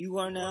You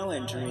are now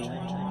entering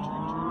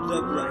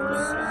the bright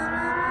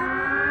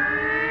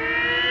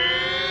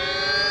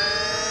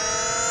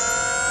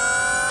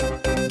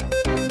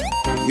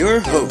side. Your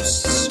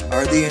hosts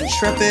are the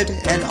intrepid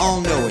and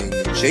all-knowing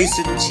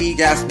Jason T.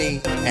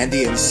 Gaffney and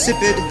the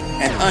insipid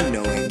and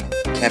unknowing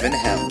Kevin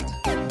Held.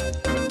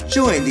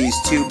 Join these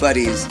two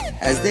buddies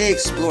as they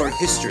explore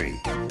history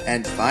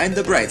and find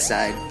the bright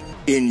side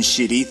in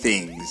shitty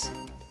things.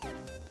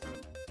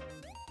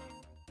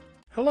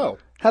 Hello.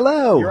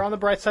 Hello. You're on the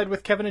bright side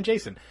with Kevin and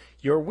Jason,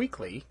 your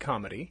weekly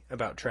comedy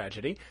about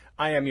tragedy.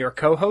 I am your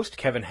co-host,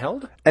 Kevin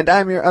Held. And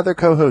I'm your other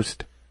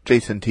co-host,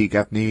 Jason T.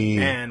 Gaffney.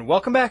 And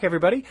welcome back,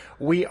 everybody.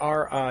 We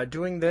are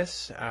doing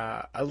this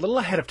a little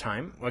ahead of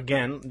time.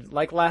 Again,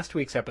 like last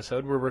week's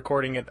episode, we're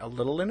recording it a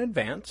little in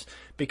advance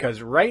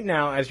because right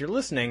now, as you're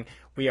listening,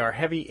 we are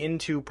heavy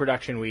into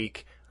production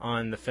week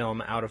on the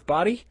film Out of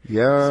Body.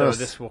 Yes. So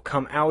this will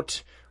come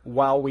out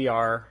while we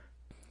are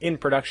in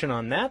production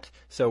on that,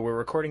 so we're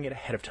recording it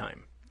ahead of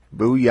time.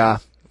 Booyah.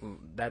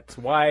 That's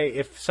why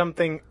if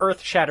something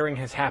earth-shattering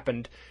has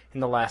happened in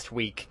the last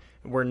week,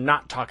 we're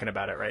not talking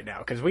about it right now,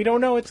 because we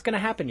don't know it's going to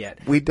happen yet.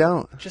 We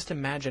don't. Just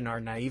imagine our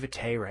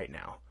naivete right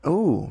now.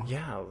 Ooh.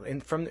 Yeah,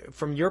 and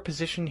from your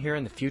position here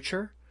in the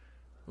future,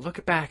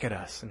 look back at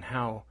us and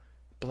how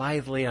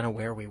blithely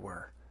unaware we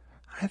were.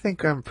 I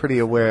think I'm pretty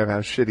aware of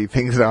how shitty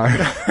things are.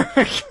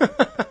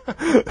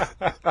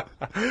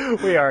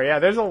 We are, yeah.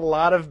 There's a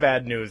lot of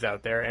bad news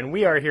out there, and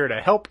we are here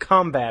to help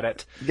combat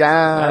it.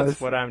 Yeah. That's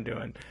what I'm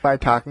doing. By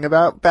talking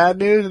about bad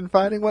news and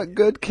finding what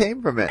good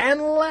came from it.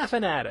 And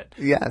laughing at it.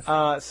 Yes.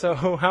 So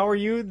how are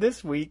you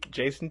this week,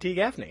 Jason T.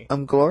 Gaffney?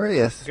 I'm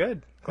glorious.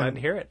 Good. Glad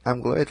to hear it.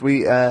 I'm glorious.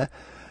 We,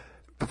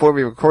 before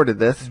we recorded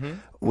this,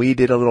 we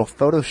did a little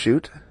photo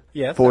shoot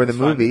for the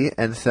movie,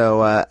 and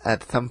so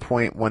at some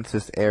point, once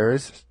this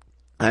airs,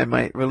 I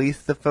might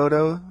release the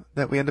photo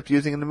that we end up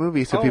using in the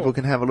movie so people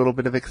can have a little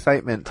bit of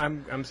excitement.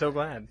 I'm so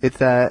glad. It's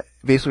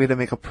basically to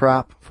make a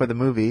prop for the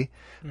movie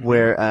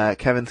where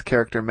Kevin's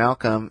character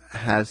Malcolm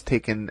has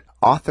taken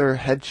author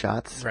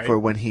headshots for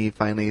when he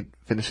finally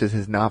finishes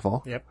his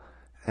novel. Yep.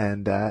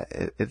 And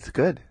it's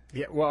good.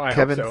 Yeah, well, I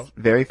Kevin's hope so.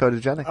 Very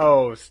photogenic.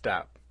 Oh,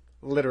 stop.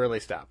 Literally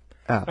stop.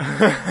 Oh.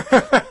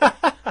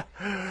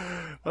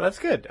 Well, that's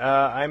good.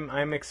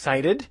 I'm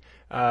excited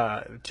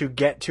to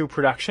get to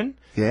production.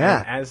 Yeah.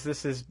 And as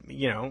this is,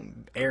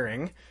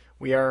 airing,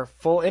 we are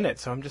full in it.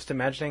 So I'm just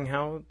imagining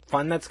how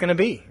fun that's going to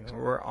be.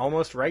 We're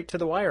almost right to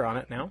the wire on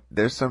it now.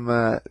 There's some,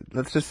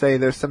 let's just say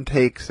there's some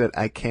takes that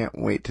I can't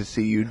wait to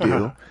see you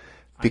do.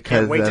 Because I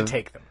can't wait to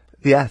take them.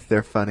 Yes,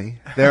 they're funny.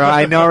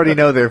 I already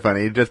know they're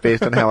funny just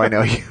based on how I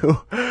know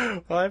you.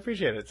 Well, I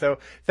appreciate it. So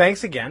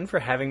thanks again for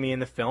having me in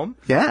the film.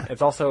 Yeah.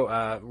 It's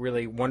also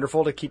really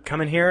wonderful to keep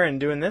coming here and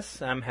doing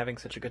this. I'm having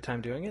such a good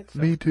time doing it. So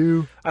Me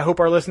too. I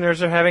hope our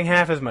listeners are having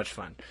half as much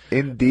fun.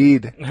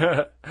 Indeed.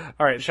 All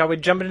right, shall we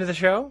jump into the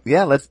show?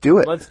 Yeah, let's do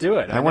it. Let's do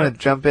it. I want to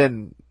jump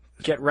in.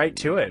 Get right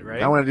to it,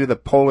 right? I want to do the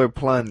polar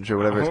plunge or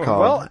whatever it's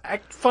called. Well,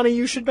 funny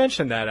you should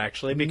mention that,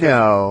 actually,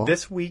 because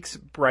this week's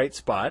bright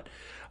spot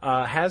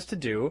has to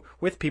do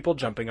with people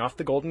jumping off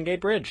the Golden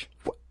Gate Bridge.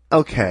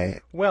 Okay.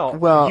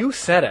 Well, you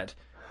said it.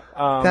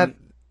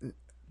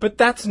 But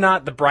that's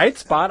not the bright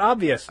spot,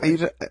 obviously.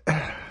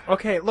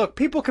 Okay, look,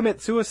 people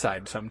commit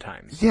suicide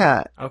sometimes.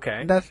 Yeah.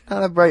 Okay. That's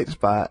not a bright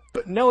spot.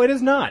 But no, it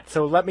is not.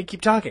 So let me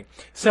keep talking.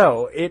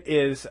 So it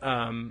is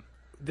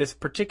this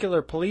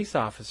particular police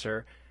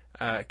officer,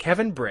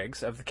 Kevin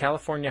Briggs of the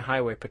California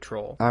Highway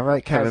Patrol. All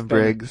right, Kevin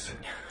Briggs.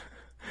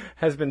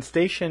 Has been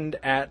stationed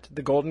at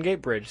the Golden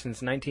Gate Bridge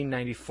since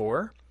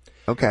 1994.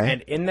 Okay.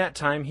 And in that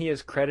time, he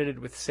is credited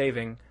with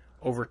saving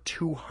over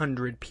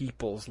 200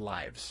 people's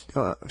lives.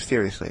 Oh,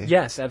 seriously?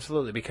 Yes,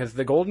 absolutely, because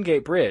the Golden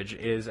Gate Bridge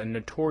is a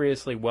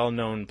notoriously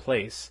well-known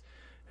place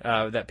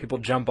that people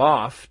jump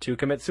off to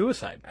commit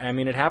suicide. I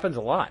mean, it happens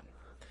a lot.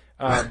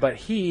 But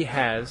he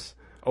has,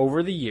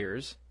 over the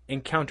years,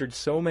 encountered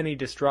so many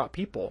distraught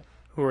people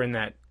who are in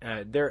that,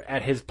 they're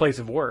at his place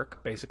of work,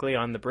 basically,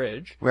 on the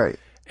bridge. Right.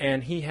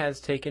 And he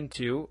has taken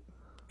to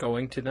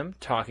going to them,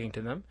 talking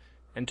to them,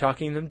 and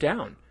talking them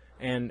down.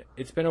 And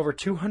it's been over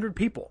 200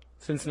 people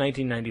since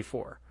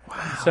 1994.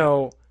 Wow.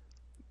 So,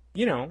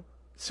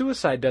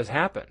 suicide does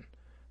happen.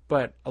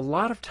 But a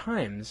lot of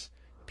times,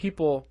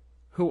 people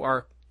who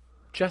are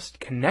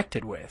just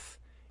connected with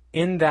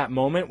in that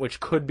moment, which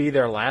could be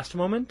their last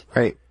moment,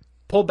 right,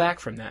 pull back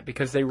from that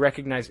because they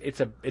recognize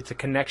it's a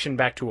connection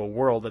back to a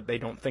world that they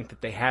don't think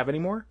that they have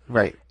anymore.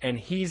 Right. And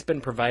he's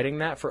been providing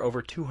that for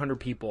over 200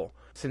 people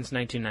since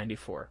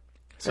 1994.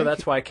 So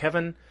that's why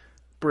Kevin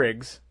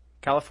Briggs,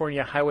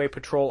 California Highway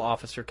Patrol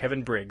Officer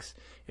Kevin Briggs,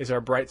 is our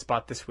bright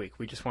spot this week.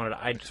 I just wanted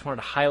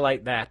to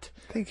highlight that.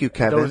 Thank you,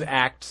 Kevin. Those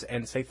acts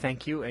and say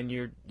thank you, and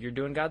you're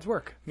doing God's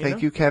work.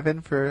 Thank you,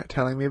 Kevin, for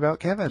telling me about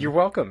Kevin. You're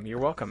welcome. You're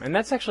welcome. And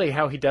that's actually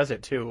how he does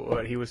it too.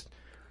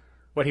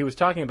 What he was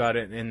talking about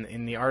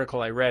in the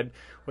article I read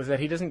was that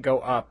he doesn't go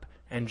up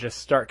and just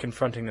start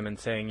confronting them and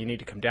saying you need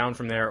to come down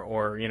from there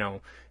or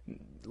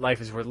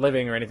life is worth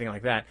living or anything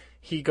like that.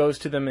 He goes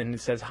to them and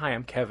says, "Hi,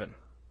 I'm Kevin,"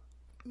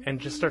 and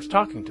just starts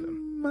talking to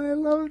them. I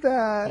love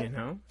that. You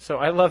know? So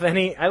I love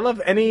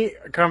any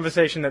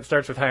conversation that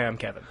starts with, "Hi, I'm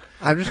Kevin."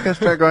 I'm just going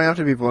to start going up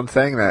to people and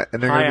saying that.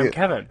 And "Hi, I'm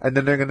Kevin." And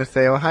then they're going to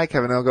say, "Oh, hi,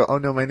 Kevin." And I'll go, "Oh,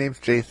 no, my name's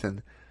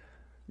Jason."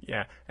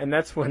 Yeah, and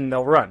that's when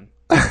they'll run.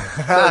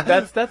 So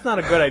that's not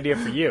a good idea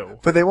for you.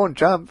 But they won't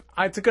jump.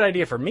 It's a good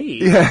idea for me.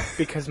 Yeah.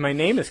 Because my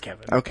name is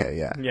Kevin. Okay,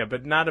 yeah. Yeah,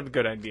 but not a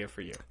good idea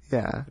for you.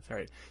 Yeah. That's all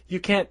right. You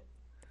can't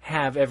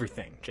have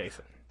everything,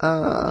 Jason.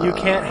 You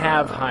can't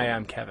have, "Hi,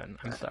 I'm Kevin."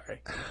 I'm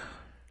sorry.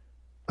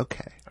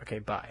 Okay. Okay,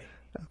 bye.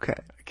 Okay.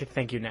 Okay,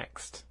 thank you,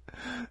 next.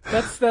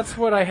 That's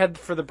what I had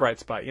for the bright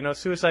spot. You know,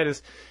 suicide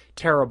is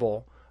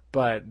terrible,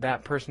 but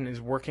that person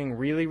is working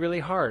really, really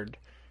hard.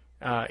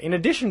 In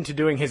addition to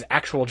doing his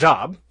actual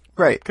job.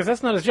 Right. Because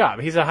that's not his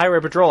job. He's a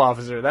highway patrol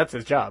officer. That's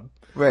his job.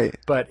 Right.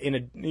 But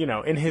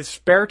in his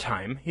spare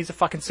time, he's a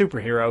fucking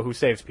superhero who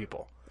saves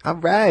people. All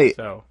right.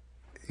 So,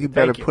 you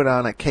better put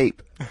on a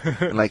cape.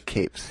 I like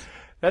capes.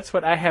 That's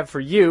what I have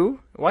for you.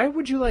 Why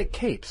would you like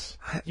capes?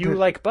 You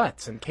like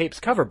butts, and capes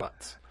cover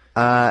butts.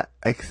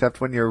 Except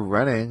when you're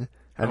running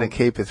and the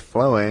cape is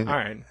flowing. All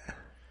right.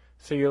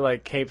 So you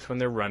like capes when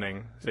they're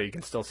running, so you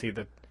can still see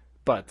the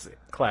butts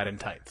clad in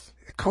tights.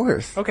 Of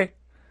course. Okay.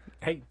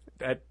 Hey,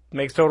 that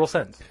makes total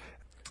sense.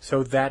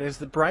 So that is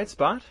the bright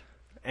spot.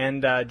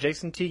 And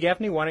Jason T.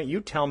 Gaffney, why don't you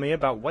tell me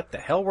about what the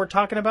hell we're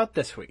talking about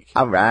this week?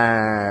 All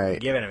right.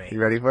 Give it to me. You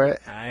ready for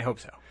it? I hope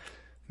so.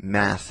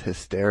 Mass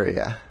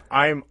hysteria.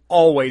 I'm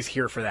always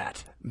here for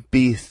that.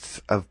 Beasts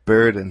of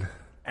burden.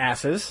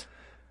 Asses.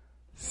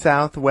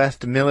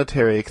 Southwest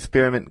military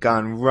experiment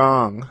gone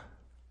wrong.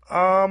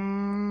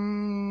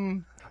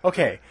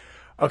 Okay.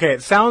 Okay,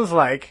 it sounds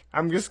like,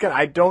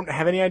 I don't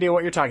have any idea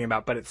what you're talking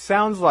about, but it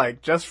sounds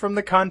like, just from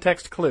the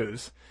context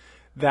clues,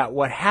 that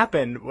what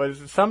happened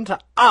was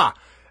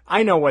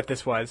I know what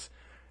this was.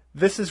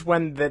 This is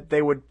when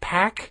they would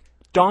pack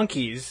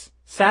donkeys,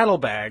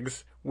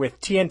 saddlebags, with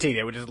TNT.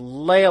 They would just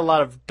lay a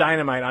lot of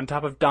dynamite on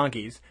top of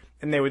donkeys,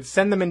 and they would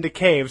send them into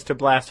caves to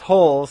blast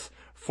holes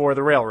for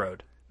the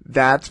railroad.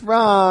 That's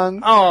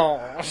wrong.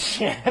 Oh,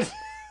 shit.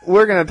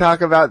 We're going to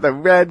talk about the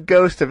Red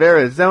Ghost of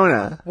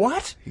Arizona.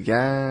 What?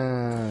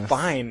 Yeah.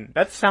 Fine.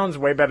 That sounds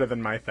way better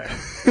than my thing,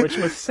 which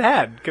was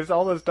sad because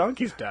all those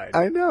donkeys died.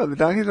 I know. The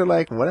donkeys are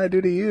like, "What'd I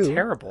do to you?"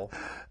 Terrible.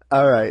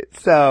 All right.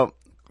 So,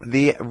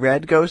 the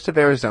Red Ghost of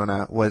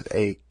Arizona was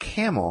a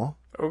camel.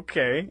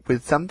 Okay.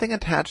 With something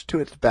attached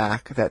to its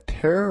back that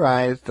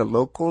terrorized the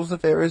locals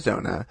of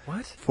Arizona.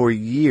 What? For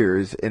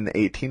years in the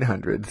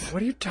 1800s.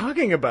 What are you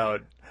talking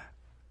about?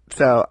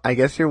 So, I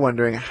guess you're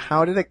wondering,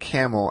 how did a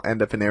camel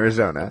end up in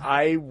Arizona?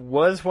 I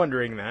was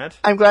wondering that.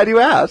 I'm glad you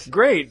asked.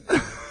 Great.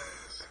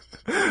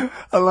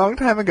 A long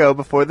time ago,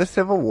 before the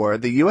Civil War,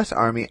 the U.S.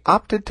 Army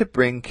opted to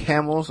bring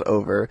camels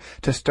over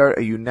to start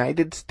a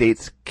United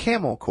States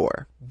Camel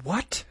Corps.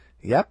 What?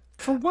 Yep.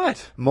 For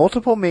what?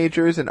 Multiple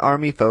majors and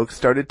Army folks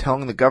started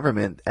telling the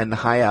government and the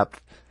high up,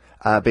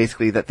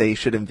 basically, that they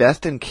should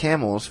invest in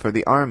camels for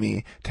the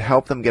Army to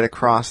help them get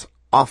across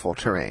awful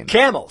terrain.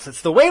 Camels.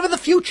 It's the wave of the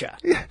future.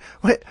 Yeah.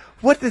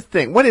 What's this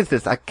thing? What is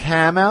this? A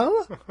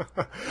camel?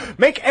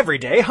 Make every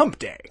day hump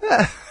day.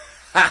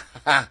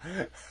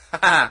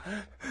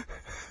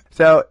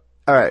 So,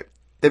 alright.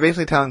 They're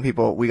basically telling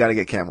people, we gotta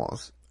get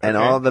camels. And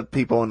Okay. all the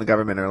people in the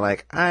government are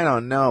like, "I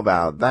don't know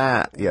about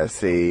that, you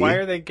see." Why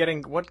are they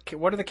getting... What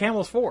are the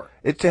camels for?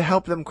 It's to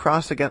help them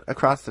across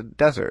the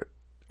desert.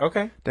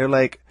 Okay. They're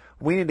like,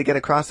 "We need to get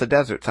across the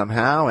desert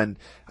somehow," and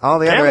all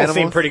the other Camels animals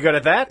seem pretty good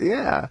at that.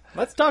 Yeah.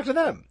 Let's talk to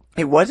them.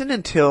 It wasn't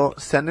until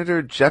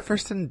Senator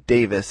Jefferson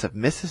Davis of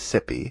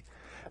Mississippi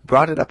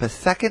brought it up a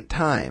second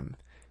time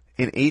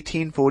in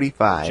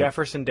 1845.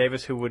 Jefferson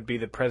Davis, who would be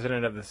the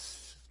president of the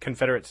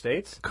Confederate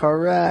States?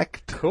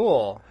 Correct.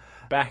 Cool.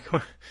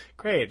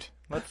 Great.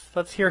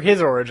 Let's hear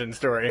his origin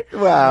story.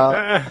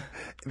 Well,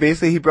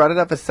 basically he brought it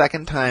up a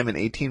second time in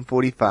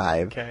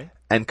 1845. Okay.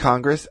 And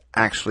Congress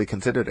actually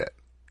considered it.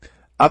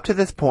 Up to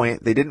this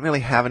point, they didn't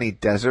really have any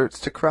deserts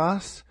to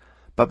cross,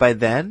 but by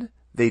then,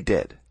 they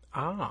did.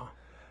 Ah.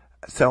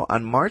 So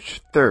on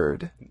March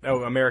 3rd...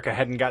 Oh, America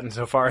hadn't gotten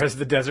so far as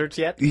the deserts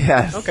yet?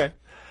 Yes. Okay.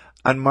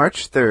 On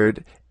March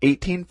 3rd,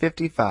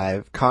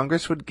 1855,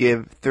 Congress would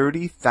give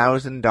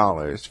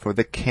 $30,000 for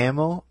the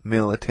camel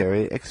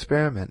military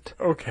experiment.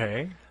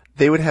 Okay.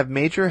 They would have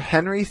Major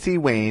Henry C.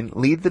 Wayne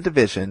lead the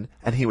division,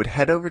 and he would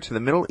head over to the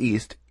Middle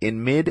East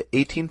in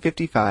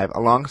mid-1855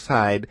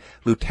 alongside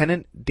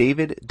Lieutenant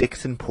David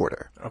Dixon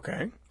Porter.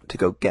 Okay. To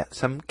go get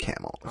some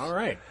camels. All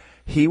right.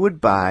 He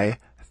would buy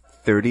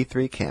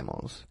 33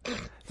 camels,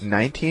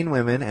 19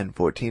 women, and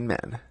 14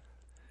 men.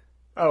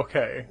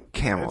 Okay.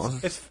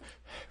 Camels.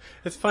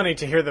 It's funny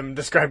to hear them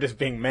described as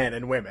being men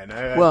and women.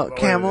 Well,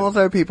 camels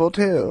are people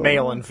too.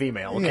 Male and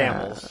female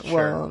camels. Sure.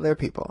 Well, they're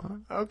people.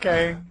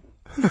 Okay.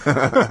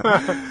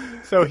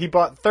 So he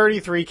bought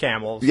 33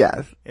 camels.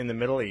 Yes. In the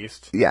Middle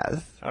East.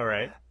 Yes. All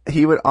right.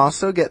 He would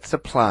also get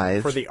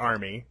supplies. For the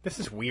army. This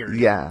is weird.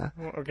 Yeah.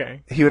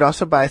 Okay. He would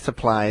also buy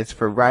supplies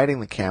for riding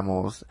the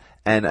camels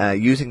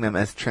and using them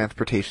as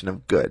transportation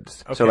of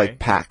goods. Okay. So like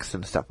packs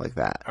and stuff like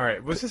that. All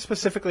right. Was this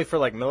specifically for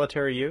like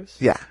military use?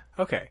 Yeah.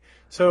 Okay.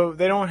 So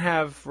they don't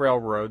have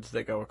railroads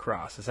that go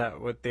across. Is that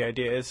what the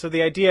idea is? So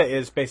the idea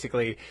is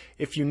basically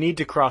if you need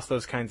to cross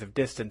those kinds of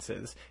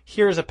distances,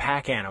 here's a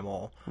pack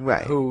animal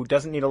who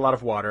doesn't need a lot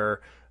of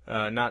water,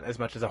 not as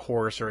much as a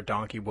horse or a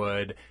donkey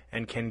would,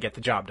 and can get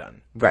the job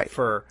done. Right.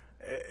 For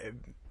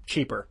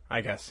cheaper,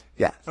 I guess.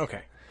 Yes.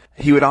 Okay.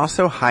 He would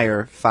also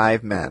hire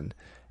 5 men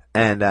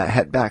and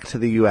head back to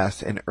the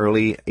U.S. in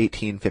early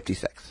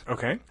 1856.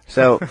 Okay.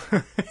 So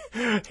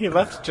he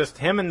left just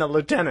him and the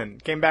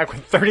lieutenant. Came back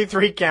with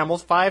 33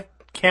 camels, 5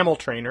 camel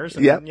trainers.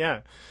 And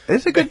yeah.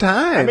 It's a good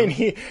time. I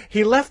mean,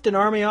 he left an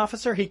army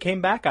officer. He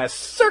came back a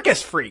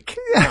circus freak.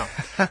 Yeah.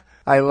 Oh.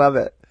 I love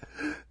it.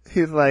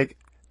 He's like,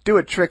 do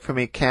a trick for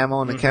me, camel.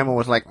 And the camel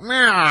was like,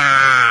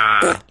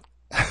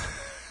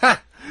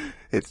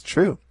 it's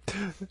true.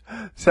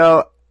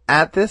 So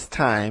at this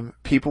time,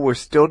 people were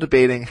still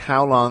debating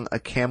how long a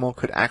camel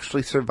could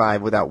actually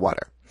survive without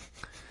water.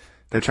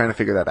 They're trying to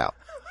figure that out.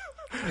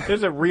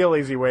 There's a real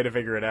easy way to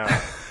figure it out,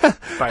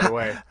 by the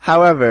way.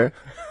 However,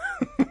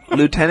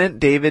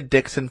 Lieutenant David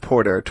Dixon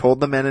Porter told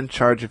the men in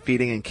charge of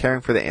feeding and caring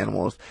for the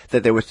animals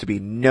that there was to be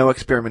no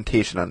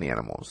experimentation on the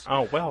animals.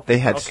 Oh, well. They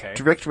had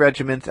strict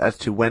regiments as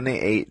to when they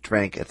ate,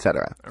 drank,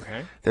 etc.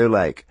 Okay. They're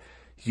like,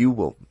 you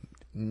will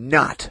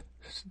not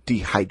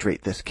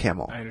dehydrate this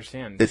camel. I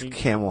understand. This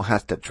camel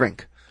has to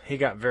drink. He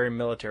got very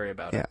military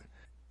about it.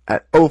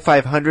 At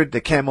 0500,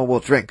 the camel will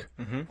drink,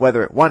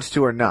 whether it wants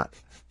to or not.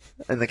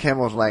 And the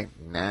camel's like,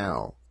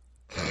 no.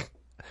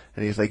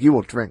 And he's like, you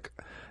will drink.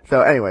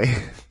 So anyway,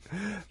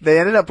 they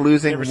ended up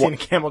losing... You ever seen a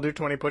camel do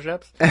 20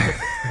 push-ups?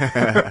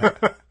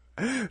 The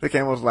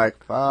camel's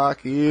like,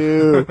 fuck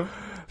you.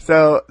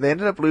 So they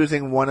ended up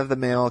losing one of the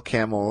male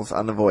camels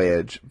on the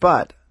voyage,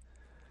 but...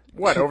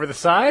 What, over the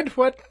side?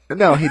 What?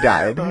 No, he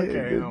died.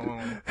 Okay.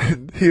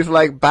 He's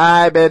like,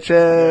 bye,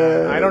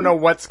 bitches. I don't know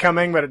what's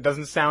coming, but it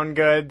doesn't sound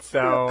good,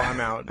 so I'm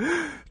out.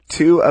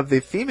 2 of the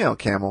female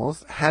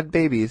camels had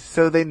babies,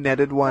 so they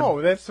netted 1.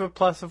 Oh, that's a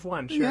plus of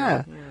 1, sure.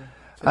 Yeah.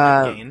 It's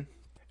a good gain.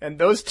 And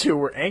those 2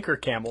 were anchor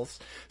camels,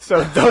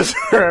 so those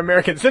are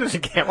American citizen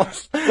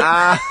camels.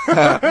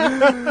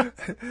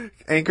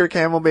 Anchor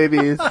camel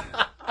babies.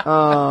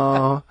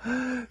 Oh.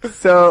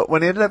 So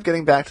when he ended up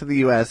getting back to the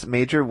U.S.,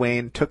 Major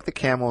Wayne took the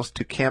camels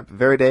to Camp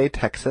Verde,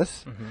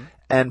 Texas,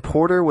 and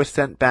Porter was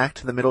sent back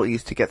to the Middle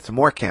East to get some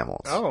more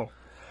camels. Oh.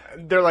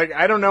 They're like,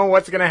 I don't know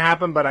what's going to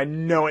happen, but I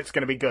know it's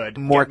going to be good.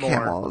 More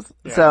camels.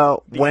 Yeah.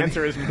 So the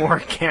answer is more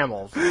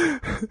camels.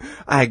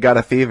 I got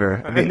a fever.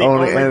 And the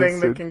only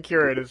thing that can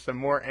cure it is some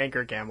more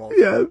anchor camels.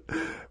 Yeah.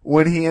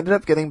 When he ended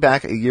up getting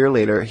back a year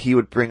later, he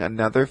would bring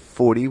another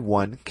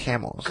 41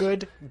 camels.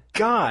 Good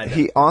God.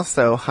 He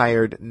also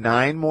hired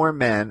 9 more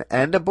men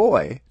and a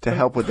boy to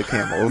help with the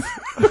camels.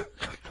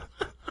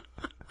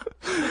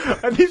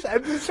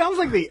 This sounds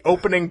like the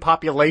opening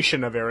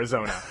population of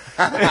Arizona.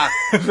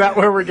 Is that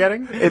where we're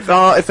getting?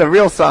 It's a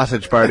real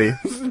sausage party.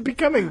 This is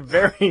becoming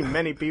very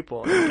many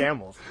people and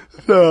camels.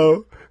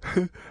 So,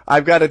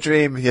 I've got a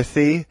dream, you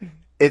see?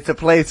 It's a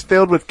place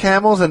filled with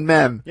camels and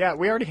men. Yeah,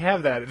 we already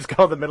have that. It's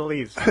called the Middle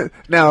East.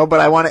 No, but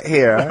I want it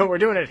here. We're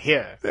doing it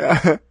here.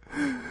 Yeah.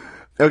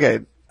 Okay,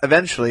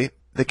 eventually,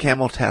 the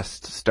camel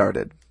test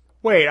started.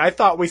 Wait, I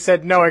thought we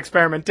said no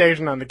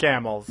experimentation on the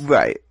camels.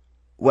 Right.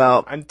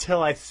 Well...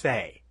 Until I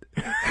say.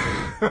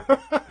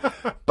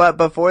 But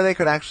before they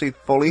could actually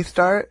fully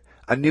start,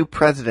 a new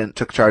president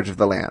took charge of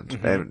the land.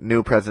 A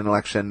new president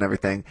election and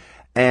everything.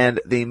 And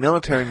the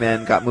military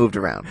men got moved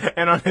around.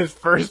 And on his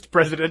first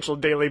presidential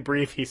daily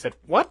brief, he said,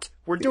 what?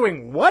 We're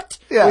doing what?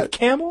 Yeah. With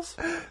camels?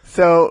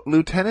 So,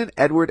 Lieutenant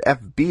Edward F.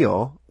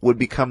 Beale would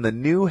become the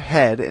new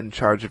head in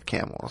charge of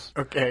camels.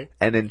 Okay.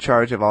 And in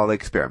charge of all the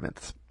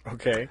experiments.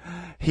 Okay.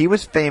 He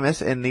was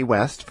famous in the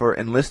West for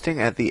enlisting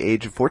at the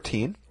age of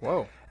 14.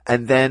 Whoa.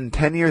 And then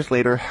 10 years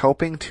later,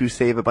 helping to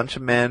save a bunch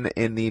of men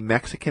in the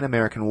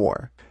Mexican-American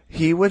War.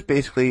 He was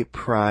basically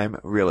prime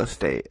real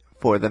estate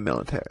for the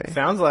military.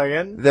 Sounds like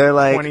it. They're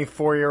like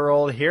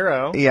 24-year-old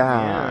hero.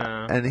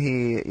 Yeah. And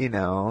he,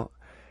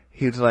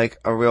 he was like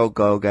a real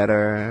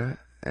go-getter.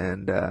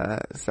 And,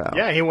 so.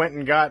 Yeah, he went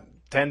and got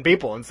 10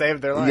 people and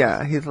saved their lives.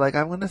 Yeah, he's like,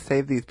 I'm going to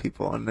save these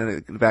people. And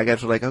then the bad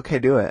guys were like, okay,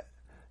 do it.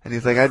 And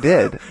he's like, I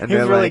did. And he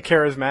was really like,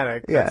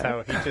 charismatic.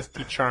 Yeah. That's how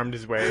he charmed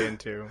his way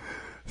into.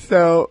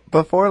 So,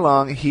 before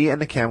long, he and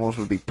the camels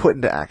would be put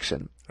into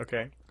action.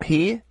 Okay.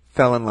 He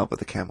fell in love with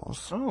the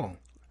camels. Oh.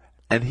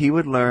 And he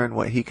would learn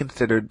what he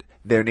considered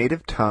their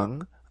native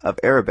tongue of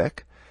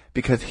Arabic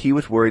because he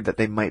was worried that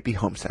they might be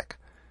homesick.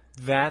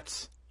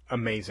 That's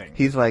amazing.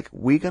 He's like,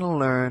 we gonna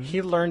learn...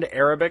 He learned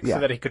Arabic so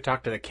that he could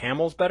talk to the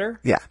camels better?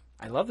 Yeah.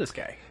 I love this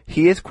guy.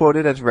 He is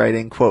quoted as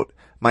writing, quote,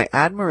 my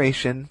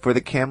admiration for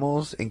the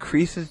camels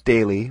increases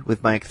daily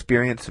with my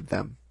experience of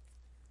them.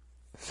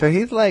 So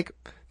he's like,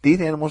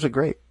 these animals are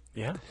great.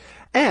 Yeah.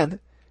 And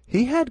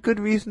he had good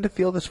reason to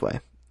feel this way.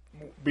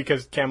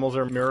 Because camels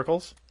are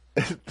miracles?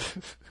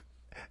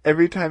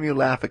 Every time you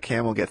laugh, a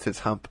camel gets its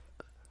hump.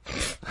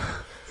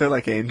 They're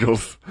like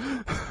angels.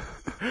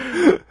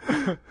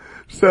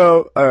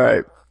 So,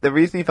 alright. The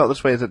reason he felt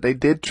this way is that they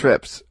did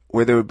trips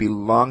where there would be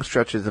long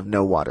stretches of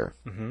no water.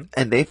 Mm-hmm.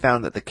 And they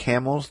found that the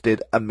camels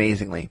did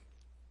amazingly.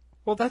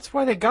 Well, that's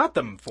why they got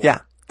them for. Yeah.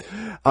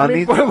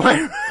 It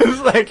was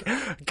like,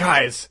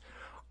 guys,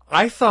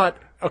 I thought,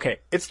 okay,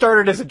 it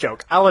started as a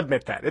joke. I'll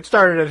admit that. It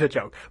started as a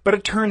joke. But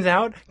it turns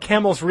out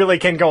camels really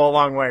can go a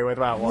long way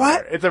without water.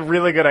 What? It's a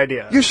really good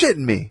idea. You're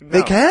shitting me. No.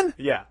 They can?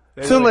 Yeah.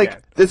 So, really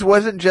can. This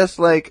wasn't just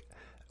like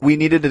we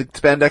needed to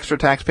spend extra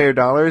taxpayer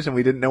dollars and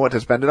we didn't know what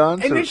to spend it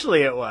on?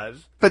 Initially it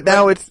was. But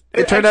now it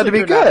turned out to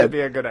be good. Out to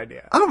be a good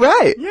idea. All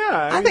right.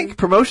 Yeah. I think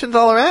promotions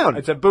all around.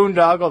 It's a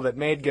boondoggle that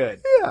made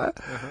good. Yeah.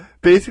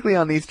 Basically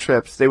on these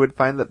trips, they would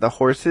find that the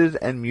horses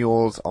and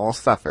mules all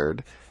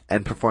suffered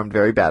and performed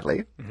very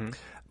badly. Mm-hmm.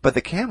 But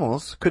the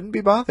camels couldn't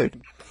be bothered.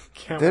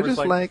 They're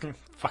just like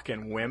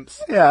fucking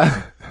wimps.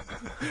 Yeah.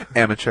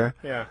 Amateur.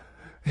 Yeah.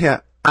 Yeah.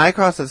 I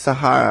crossed the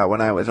Sahara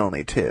when I was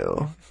only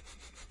 2.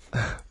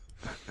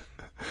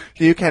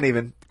 You can't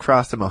even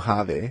cross the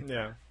Mojave.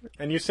 Yeah.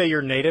 And you say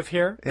you're native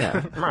here?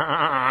 Yeah.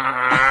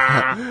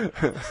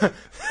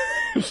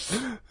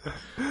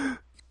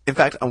 In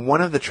fact, on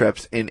one of the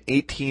trips in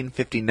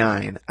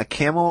 1859, a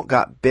camel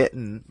got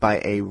bitten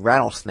by a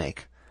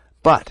rattlesnake,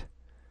 but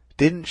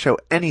didn't show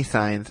any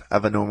signs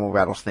of a normal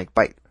rattlesnake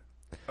bite.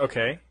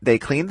 Okay. They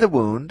cleaned the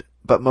wound,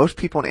 but most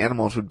people and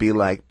animals would be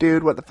like,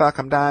 dude, what the fuck,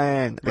 I'm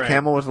dying. The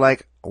camel was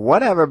like,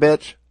 whatever,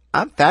 bitch.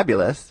 I'm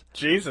fabulous.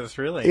 Jesus,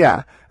 really?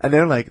 Yeah. And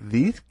they're like,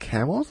 these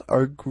camels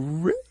are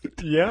great.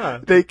 Yeah.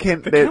 The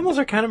camels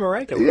are kind of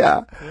miraculous.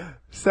 Yeah.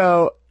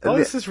 So.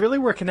 This is really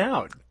working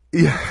out.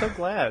 Yeah. I'm so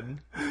glad.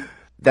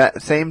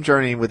 That same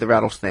journey with the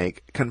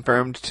rattlesnake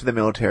confirmed to the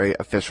military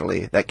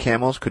officially that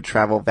camels could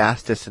travel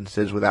vast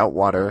distances without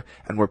water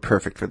and were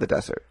perfect for the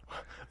desert.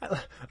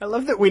 I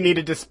love that we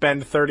needed to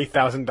spend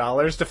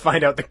 $30,000 to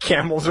find out the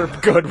camels are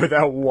good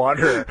without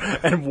water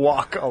and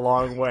walk a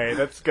long way.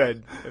 That's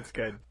good. That's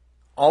good.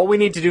 All we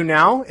need to do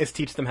now is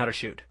teach them how to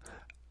shoot.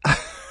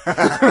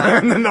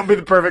 And then they'll be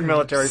the perfect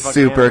military fucking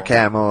super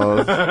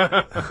camels.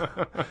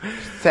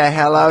 Say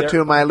hello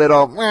to my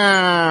little...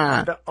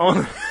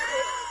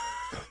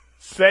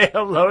 Say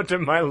hello to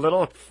my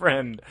little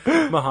friend,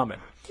 Muhammad,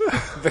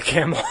 the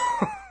camel.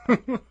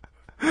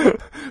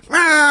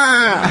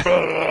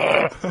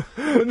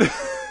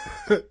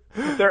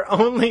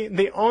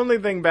 The only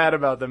thing bad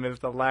about them is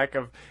the lack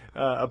of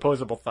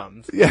opposable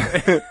thumbs.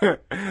 Yeah.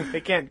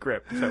 They can't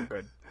grip so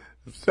good.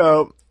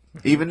 So,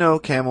 even though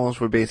camels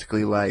were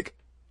basically like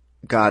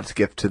God's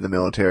gift to the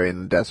military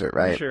in the desert,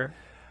 right? Sure.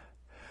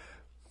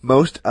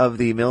 Most of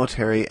the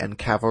military and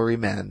cavalry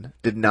men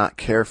did not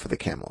care for the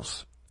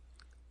camels.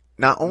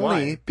 Not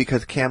only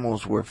because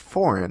camels were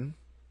foreign,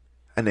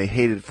 and they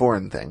hated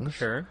foreign things.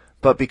 Sure.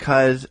 But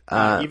because...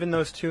 even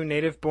those 2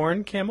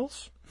 native-born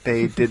camels?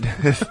 They did...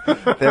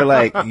 They're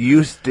like,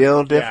 you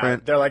still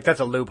different. Yeah, they're like, that's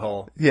a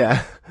loophole.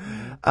 Yeah.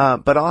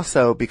 But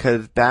also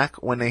because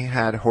back when they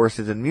had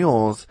horses and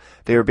mules,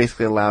 they were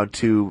basically allowed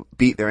to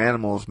beat their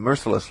animals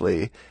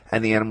mercilessly,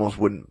 and the animals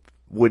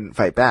wouldn't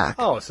fight back.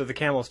 Oh, so the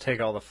camels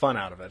take all the fun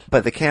out of it.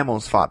 But the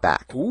camels fought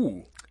back.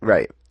 Ooh.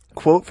 Right.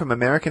 Quote from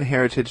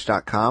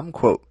AmericanHeritage.com,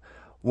 quote,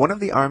 one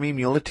of the army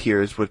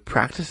muleteers was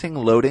practicing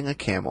loading a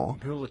camel.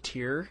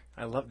 Muleteer?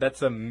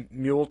 That's a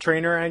mule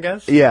trainer, I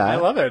guess? Yeah. I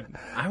love it.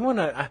 I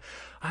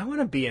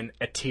wanna be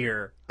a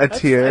tier. A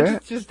tier?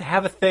 I just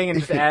have a thing and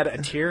just add a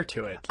tier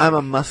to it. I'm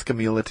a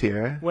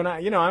muleteer. When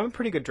I'm a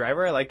pretty good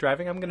driver. I like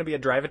driving. I'm gonna be a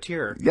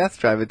drive-a-tier. Yes,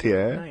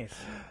 drive-a-tier. Nice.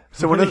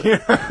 So what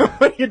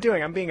are you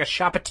doing? I'm being a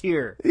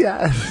shop-a-tier.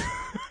 Yes.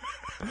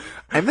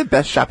 I'm the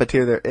best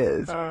shop-a-tier there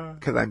is,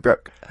 because I'm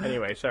broke.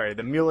 Anyway, sorry.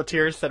 The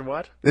muleteers said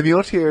what? The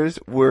muleteers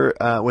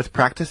was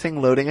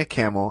practicing loading a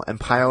camel and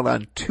piled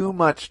on too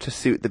much to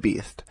suit the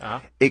beast.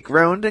 It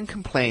groaned and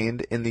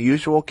complained in the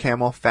usual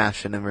camel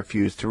fashion and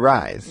refused to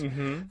rise.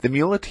 Mm-hmm. The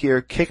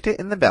muleteer kicked it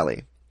in the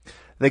belly.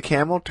 The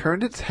camel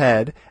turned its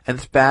head and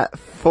spat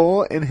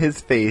full in his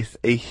face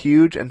a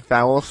huge and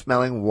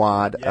foul-smelling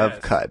wad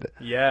of cud.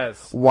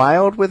 Yes.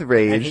 Wild with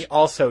rage. And he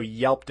also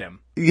yelped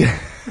him. Yeah.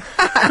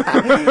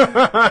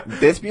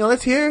 This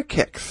muleteer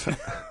kicks.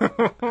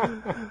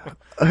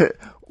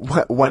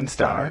 1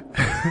 star.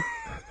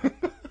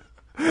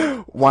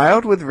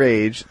 Wild with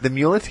rage, the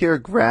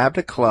muleteer grabbed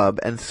a club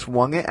and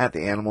swung it at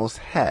the animal's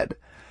head.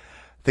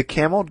 The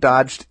camel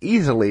dodged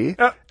easily,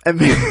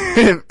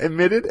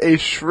 emitted a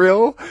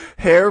shrill,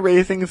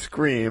 hair-raising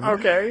scream,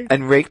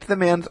 and raked the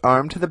man's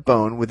arm to the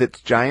bone with its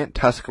giant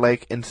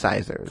tusk-like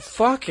incisors.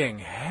 Fucking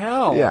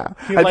hell. Yeah.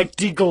 He,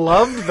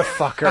 degloved the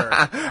fucker.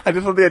 I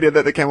just love the idea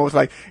that the camel was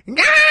like,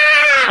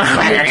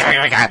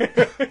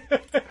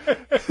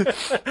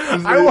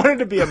 I wanted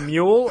to be a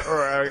mule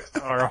or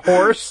a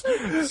horse,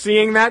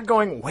 seeing that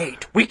going,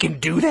 wait, we can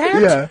do that?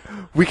 Yeah.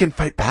 We can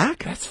fight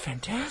back? That's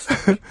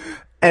fantastic.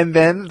 And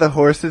then the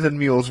horses and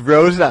mules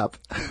rose up.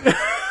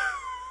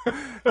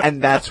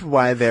 And that's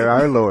why they're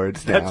our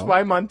lords now. That's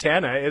why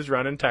Montana is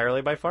run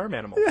entirely by farm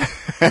animals.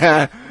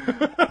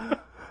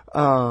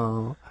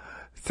 Oh.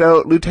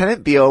 So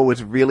Lieutenant Beale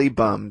was really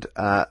bummed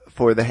by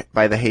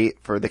the hate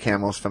for the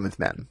camels from his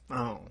men.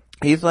 Oh.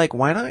 He's like,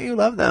 why don't you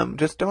love them?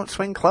 Just don't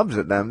swing clubs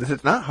at them. This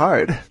is not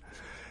hard.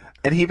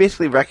 And he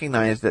basically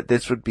recognized that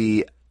this would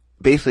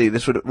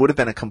have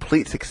been a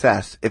complete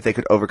success if they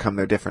could overcome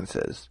their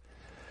differences.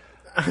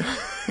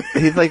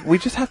 He's like, we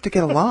just have to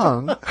get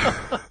along.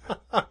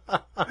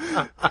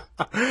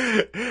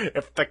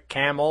 If the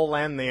camel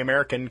and the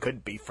American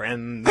could be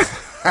friends.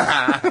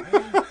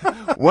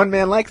 One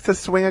man likes to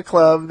swing a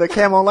club, the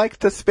camel likes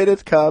to spit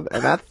his cub,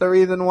 and that's the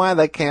reason why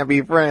they can't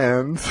be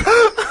friends.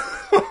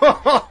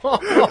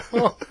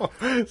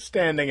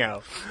 Standing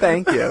out.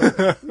 Thank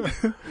you.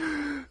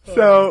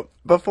 So,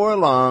 before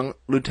long,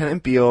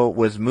 Lieutenant Beale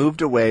was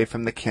moved away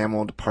from the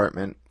camel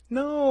department.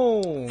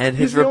 No. And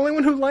he's the only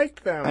one who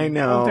liked them. I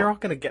know. Oh, they're all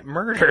going to get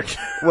murdered.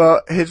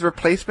 Well, his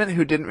replacement,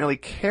 who didn't really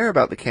care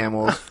about the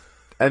camels,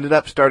 ended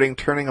up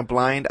turning a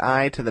blind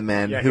eye to the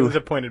men. Yeah, he was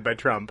appointed by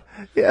Trump.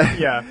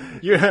 Yeah.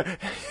 Yeah.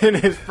 And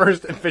his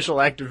first official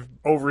act of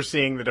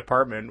overseeing the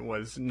department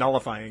was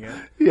nullifying it.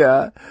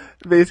 Yeah.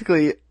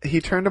 Basically,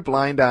 he turned a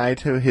blind eye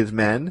to his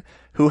men,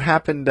 who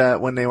happened,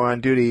 when they were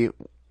on duty,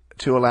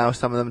 to allow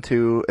some of them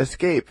to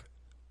escape.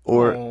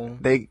 Or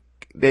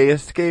they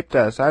escaped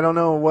us. I don't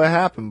know what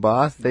happened,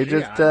 boss. They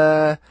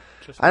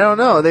I don't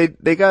know.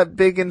 They got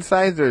big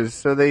incisors,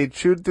 so they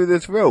chewed through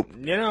this rope.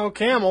 You know,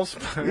 camels.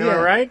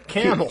 Right?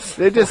 Camels.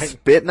 They're just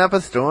spitting up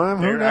a storm.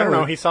 Who knows? I don't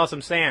know. He saw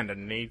some sand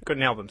and he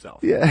couldn't help himself.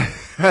 Yeah.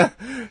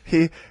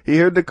 He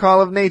heard the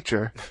call of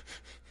nature.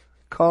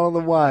 Call of the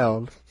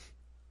wild.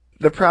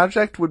 The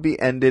project would be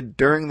ended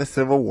during the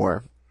Civil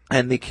War,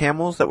 and the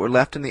camels that were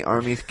left in the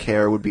Army's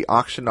care would be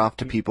auctioned off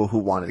to people who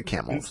wanted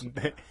camels.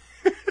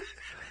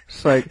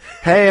 It's like,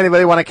 hey,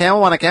 anybody want a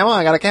camel? Want a camel?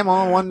 I got a camel.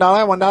 $1,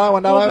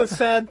 $1. Well, the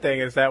sad thing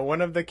is that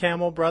one of the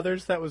camel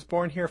brothers that was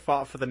born here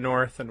fought for the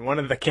North, and one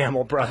of the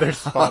camel brothers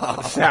fought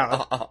for the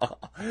South.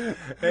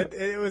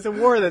 It was a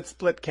war that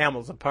split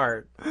camels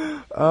apart.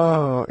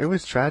 Oh, it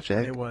was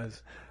tragic. It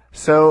was.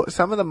 So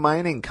some of the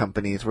mining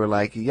companies were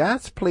like,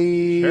 yes,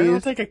 please. Sure, I'll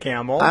take a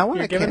camel. I want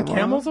You're a camel. giving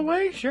camels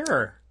away?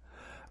 Sure.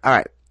 All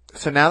right.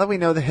 So now that we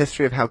know the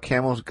history of how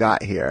camels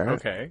got here.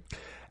 Okay.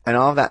 And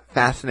all of that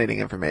fascinating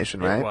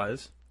information, right? It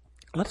was.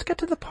 Let's get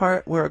to the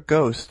part where a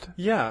ghost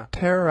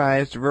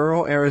terrorized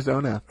rural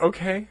Arizona.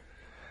 Okay.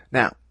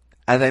 Now,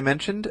 as I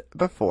mentioned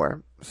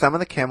before, some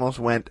of the camels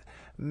went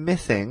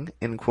missing,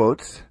 in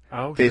quotes.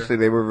 Oh, basically,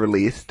 they were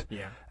released.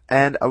 Yeah.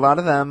 And a lot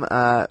of them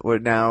were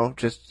now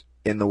just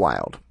in the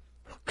wild.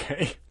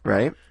 Okay.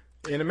 Right?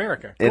 In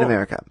America. In cool.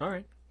 America. All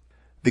right.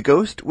 The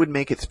ghost would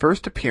make its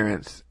first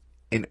appearance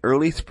in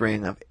early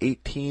spring of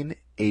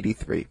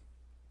 1883.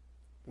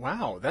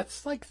 Wow,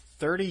 that's like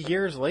 30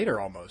 years later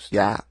almost.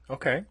 Yeah.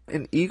 Okay.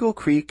 In Eagle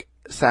Creek,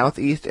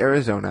 southeast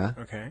Arizona,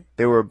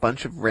 there were a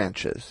bunch of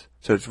ranches.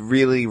 So it's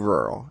really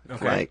rural.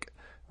 Okay. Like,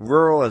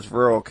 rural as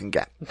rural can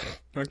get.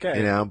 Okay.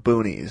 You know,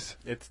 boonies.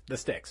 It's the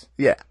sticks.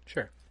 Yeah.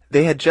 Sure.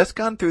 They had just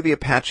gone through the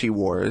Apache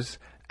Wars,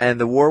 and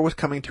the war was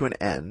coming to an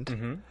end.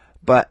 Mm-hmm.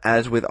 But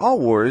as with all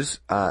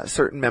wars,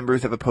 certain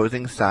members of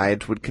opposing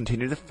sides would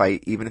continue to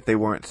fight even if they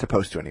weren't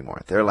supposed to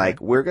anymore. They're like,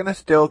 we're going to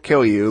still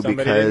kill you Somebody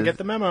because... didn't get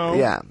the memo.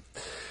 Yeah.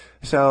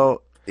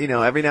 So, you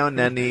know, every now and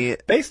then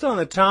Based on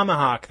the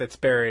tomahawk that's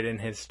buried in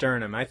his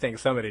sternum, I think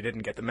somebody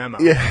didn't get the memo.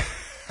 Yeah.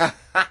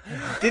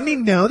 Didn't he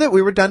know that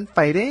we were done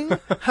fighting?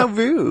 How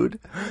rude.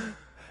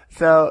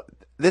 So,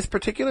 this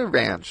particular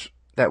ranch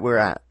that we're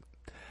at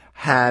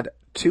had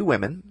 2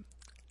 women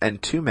and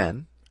 2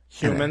 men.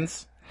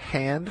 Humans?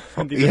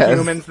 Handful. These are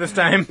humans this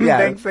time? Yeah.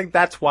 I think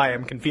that's why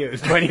I'm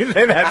confused when you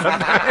say that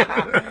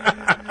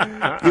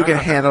sometimes. You can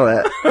handle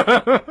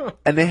it.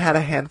 And they had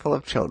a handful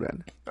of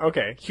children.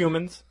 Okay.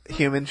 Humans?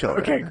 Human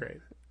children. Okay, great.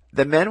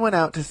 The men went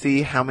out to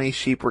see how many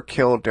sheep were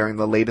killed during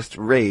the latest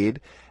raid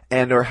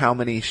and or how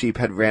many sheep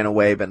had ran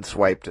away, been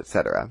swiped,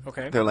 etc.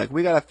 Okay. They're like,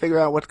 we gotta figure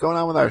out what's going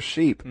on with our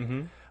sheep.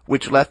 Mm-hmm.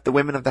 Which left the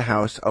women of the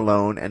house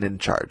alone and in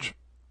charge.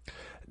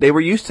 They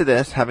were used to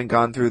this, having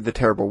gone through the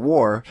terrible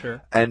war,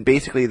 sure. And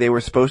basically they were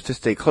supposed to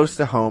stay close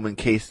to home in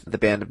case the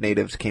band of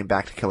natives came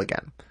back to kill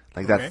again.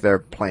 Like, that's their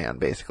plan,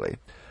 basically.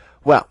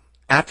 Well,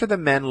 after the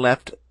men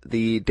left,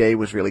 the day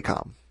was really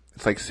calm.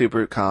 It's like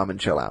super calm and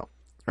chill out,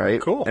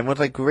 right? Cool. And was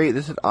like, great,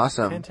 this is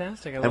awesome.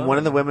 Fantastic. And one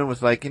of the women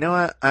was like, you know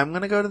what, I'm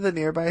going to go to the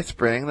nearby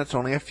spring that's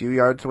only a few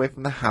yards away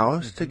from the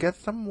house to get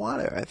some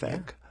water, I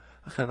think.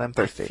 And I'm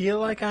thirsty. I feel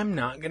like I'm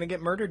not going to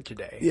get murdered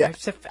today. Yeah.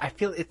 I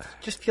feel it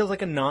just feels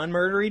like a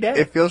non-murdery day.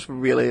 It feels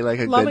really like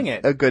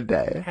a good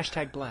day.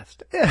 Hashtag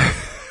blessed. Yeah.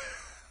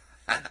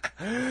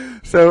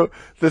 So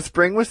the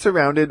spring was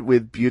surrounded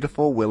with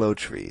beautiful willow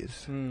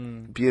trees.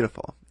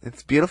 Beautiful.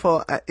 It's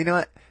beautiful. You know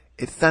what?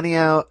 It's sunny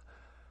out.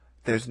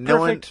 There's no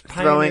one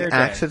throwing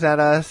axes at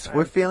us.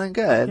 We're feeling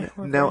good. Yeah,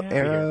 we're no very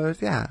happy arrows.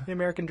 here. Yeah. The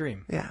American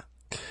dream. Yeah.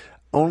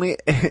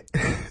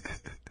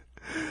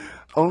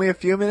 Only a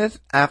few minutes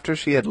after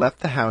she had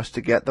left the house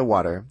to get the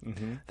water,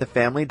 the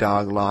family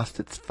dog lost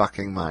its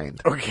fucking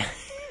mind.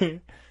 Okay.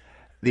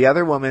 The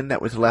other woman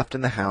that was left in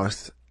the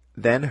house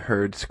then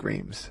heard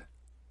screams.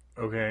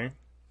 Okay.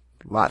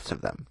 Lots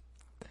of them.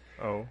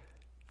 Oh.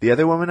 The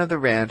other woman of the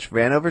ranch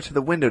ran over to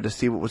the window to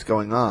see what was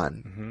going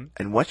on,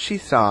 and what she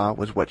saw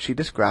was what she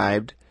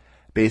described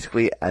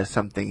basically as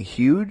something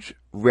huge,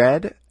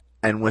 red,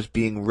 and was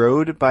being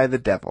rode by the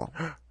devil.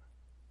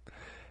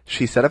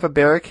 She set up a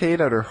barricade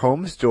at her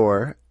home's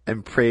door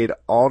and prayed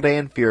all day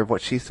in fear of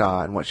what she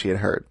saw and what she had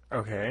heard.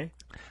 Okay.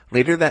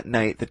 Later that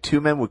night, the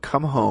two men would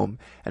come home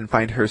and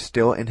find her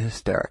still in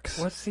hysterics.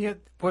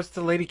 Was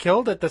the lady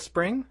killed at the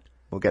spring?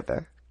 We'll get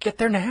there. Get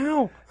there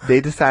now.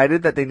 They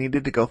decided that they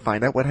needed to go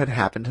find out what had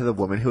happened to the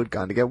woman who had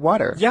gone to get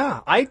water.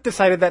 Yeah, I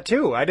decided that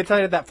too. I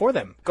decided that for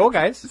them. Go,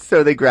 guys.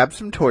 So they grabbed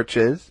some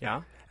torches.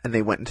 Yeah. And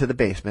they went into the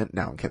basement.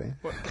 No, I'm kidding.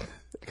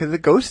 Because the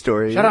ghost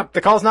story. Shut up. The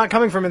call's not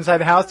coming from inside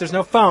the house. There's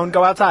no phone.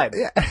 Go outside.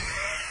 Yeah.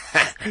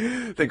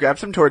 They grabbed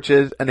some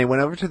torches and they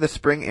went over to the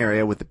spring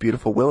area with the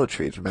beautiful willow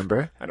trees,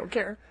 remember? I don't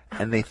care.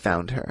 And they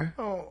found her.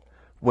 Oh.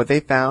 What they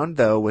found,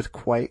 though, was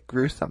quite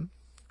gruesome.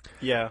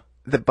 Yeah.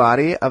 The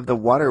body of the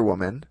water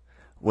woman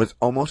was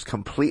almost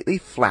completely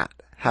flat,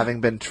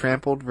 having been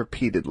trampled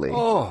repeatedly.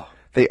 Oh.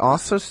 They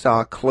also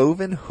saw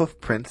cloven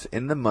hoof prints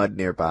in the mud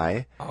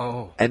nearby.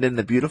 Oh. And in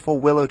the beautiful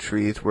willow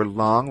trees were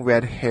long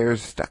red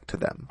hairs stuck to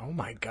them. Oh,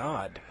 my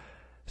God.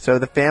 So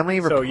the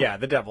family...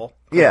 the devil.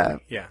 Yeah.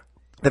 Yeah.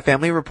 The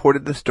family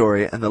reported the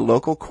story, and the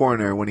local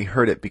coroner, when he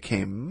heard it,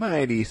 became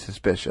mighty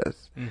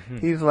suspicious.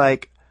 He's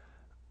like,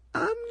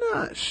 I'm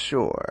not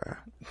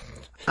sure.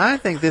 I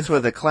think this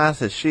was a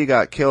class as she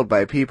got killed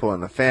by people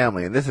in the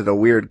family, and this is a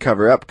weird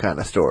cover-up kind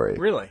of story.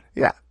 Really?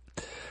 Yeah.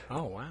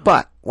 Oh, wow.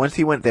 But once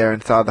he went there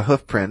and saw the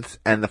hoof prints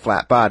and the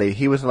flat body,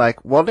 he was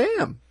like, well,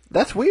 damn,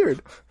 that's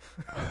weird.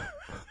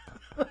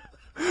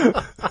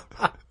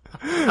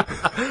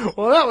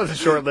 Well, that was a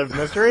short-lived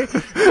mystery.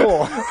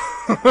 Cool.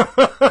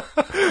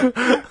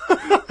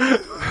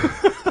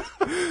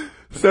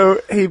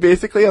 So he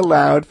basically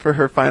allowed for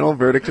her final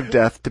verdict of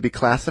death to be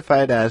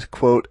classified as,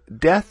 quote,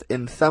 death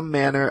in some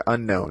manner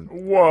unknown.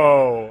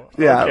 Whoa.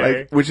 Yeah,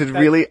 okay. which is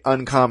really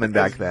uncommon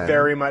back then.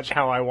 Very much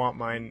how I want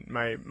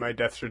my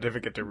death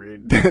certificate to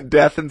read.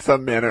 Death in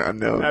some manner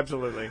unknown.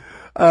 Absolutely.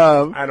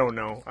 I don't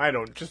know. I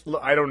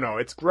don't know.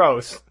 It's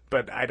gross,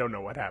 but I don't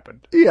know what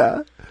happened.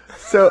 Yeah.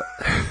 So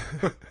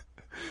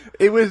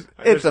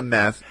it's a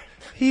mess.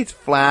 He's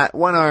flat.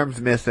 One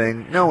arm's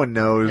missing. No one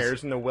knows.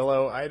 Hairs in the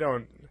willow.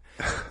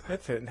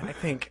 That's it. I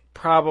think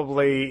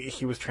probably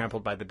he was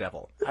trampled by the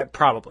devil.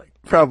 Probably,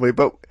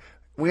 but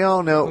we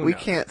all know we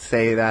can't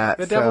say that.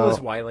 The devil is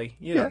wily.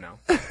 You don't know.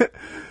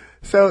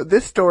 So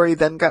this story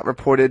then got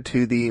reported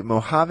to the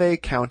Mojave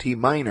County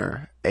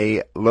Miner,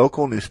 a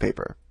local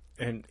newspaper.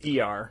 And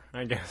ER,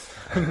 I guess.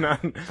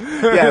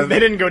 Yeah, they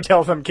didn't go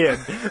tell some kid.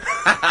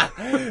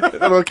 The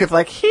little kid's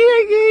like, hear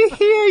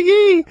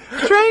ye,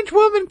 strange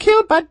woman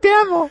killed by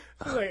devil.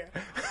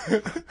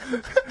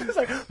 It's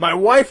like, my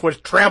wife was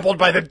trampled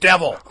by the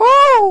devil.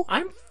 Oh!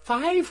 I'm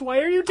 5. Why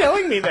are you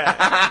telling me that?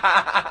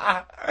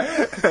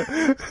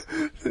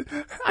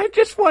 I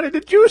just wanted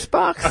a juice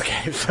box.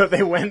 Okay, so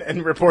they went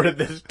and reported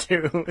this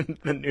to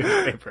the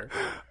newspaper.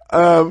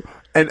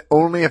 And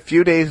only a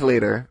few days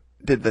later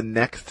did the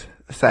next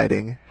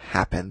sighting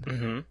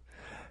happen.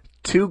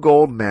 2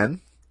 gold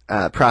men,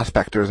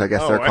 prospectors, I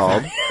guess they're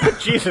called.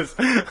 Jesus.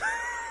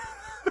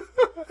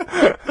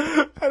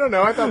 I don't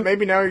know. I thought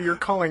maybe now you're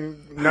calling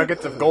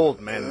nuggets of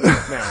gold men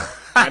now.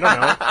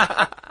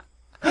 I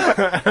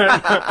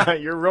don't know.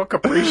 You're real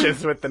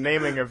capricious with the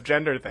naming of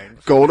gender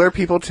things. Gold are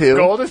people too.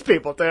 Gold is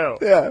people too.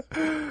 Yeah.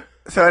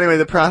 So anyway,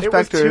 the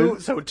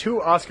prospectors...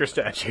 2 Oscar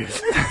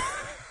statues.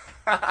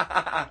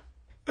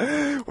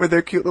 With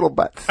their cute little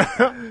butts.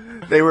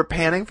 They were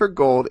panning for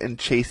gold in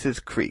Chase's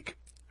Creek.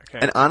 Okay.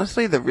 And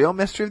honestly, the real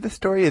mystery of the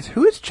story is,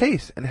 who is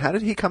Chase and how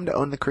did he come to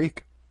own the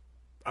creek?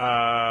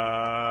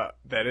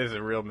 That is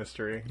a real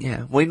mystery.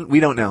 Yeah, we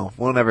don't know.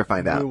 We'll never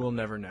find out. We will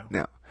never know.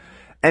 No.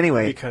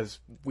 Anyway. Because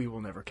we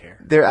will never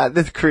care. They're at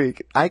this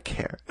creek. I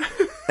care.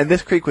 And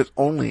this creek was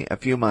only a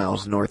few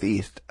miles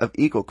northeast of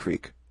Eagle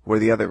Creek, where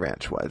the other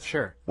ranch was.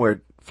 Sure.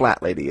 Where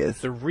Flat Lady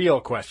is. The real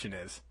question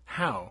is,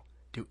 how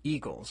do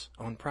eagles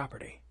own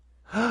property?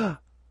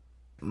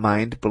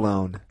 Mind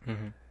blown.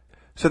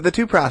 So the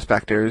 2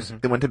 prospectors,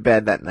 they went to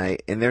bed that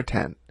night in their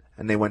tent,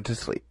 and they went to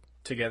sleep.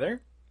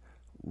 Together?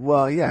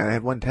 Well, yeah, I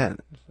had one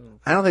tent.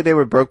 I don't think they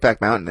were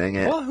Brokeback Mountain-ing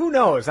it. Well, who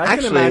knows? I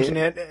can imagine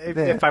it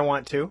if I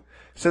want to.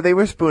 So they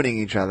were spooning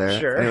each other.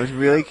 Sure. And it was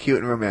really cute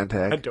and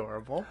romantic.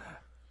 Adorable.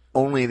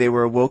 Only they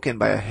were awoken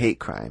by a hate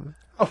crime.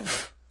 Oh.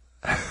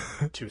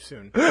 Too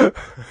soon.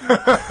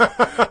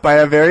 By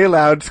a very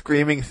loud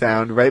screaming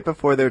sound right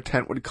before their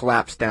tent would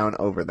collapse down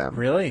over them.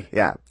 Really?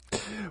 Yeah.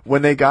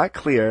 When they got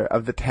clear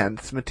of the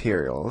tent's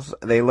materials,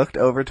 they looked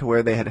over to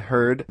where they had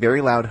heard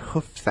very loud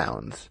hoof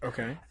sounds.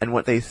 Okay. And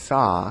what they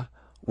saw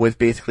was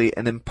basically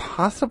an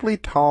impossibly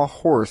tall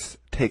horse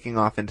taking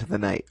off into the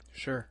night.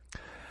 Sure.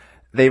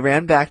 They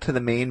ran back to the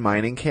main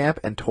mining camp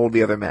and told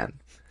the other men.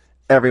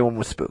 Everyone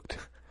was spooked.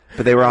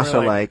 But they were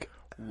also like,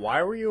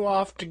 why were you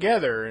off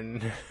together?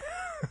 And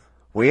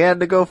we had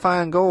to go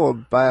find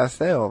gold by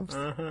ourselves.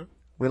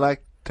 We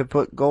like to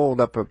put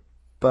gold up our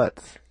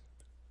butts.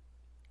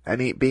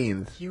 and eat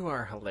beans. You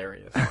are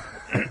hilarious.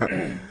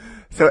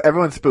 So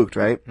everyone's spooked,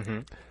 right?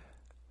 Mm-hmm.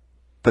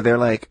 But they're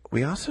like,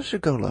 we also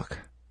should go look.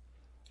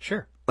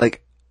 Sure.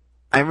 Like,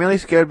 I'm really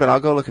scared, but I'll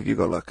go look if you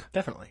go look.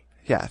 Definitely.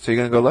 Yeah, so you're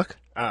going to go look?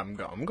 I'm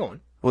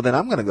going. Well, then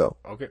I'm going to go.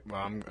 Okay,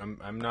 well,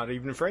 I'm not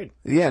even afraid.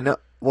 Yeah, no.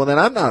 Well, then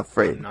I'm not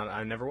afraid.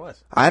 I never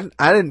was. I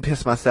didn't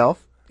piss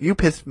myself. You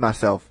pissed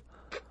myself.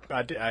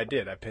 I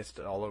did. I pissed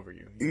it all over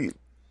you.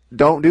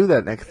 Don't do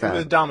that next time. It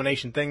was a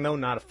domination thing, though,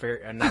 not a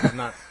fair,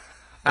 not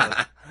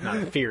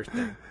a fear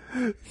thing.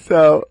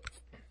 So,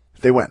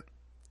 they went.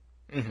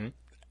 Mm-hmm.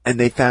 And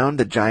they found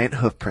the giant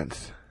hoof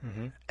prints.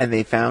 Mm-hmm. And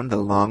they found the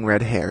long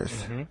red hairs.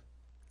 Mm-hmm.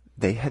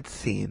 They had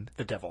seen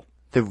the devil.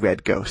 The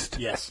red ghost.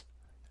 Yes.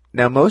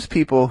 Now, most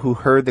people who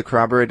heard the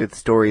corroborated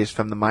stories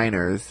from the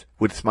miners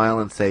would smile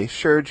and say,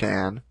 sure,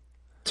 Jan.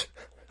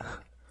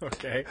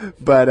 Okay.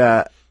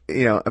 But,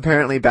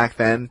 apparently back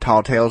then,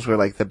 tall tales were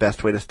like the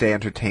best way to stay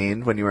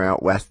entertained when you were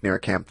out west near a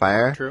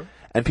campfire. True.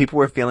 And people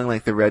were feeling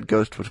like the red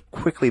ghost was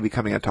quickly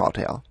becoming a tall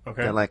tale.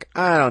 Okay. They're like,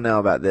 I don't know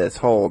about this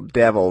whole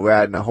devil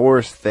riding a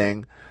horse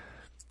thing.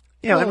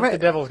 If the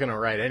devil's going to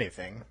ride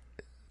anything,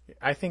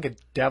 I think a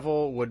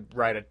devil would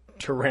ride a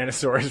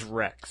Tyrannosaurus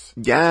Rex.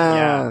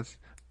 Yes.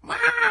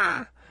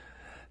 Yeah.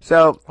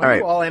 So, Why all right.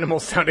 do all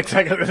animals sound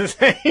exactly the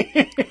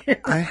same?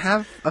 I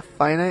have a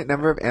finite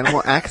number of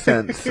animal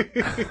accents.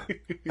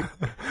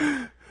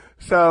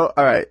 So,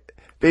 all right.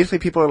 Basically,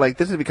 people are like,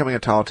 this is becoming a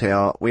tall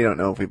tale. We don't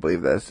know if we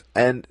believe this.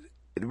 And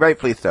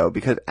rightfully so,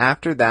 because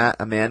after that,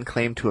 a man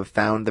claimed to have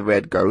found the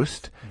red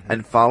ghost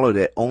and followed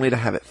it only to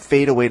have it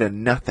fade away to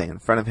nothing in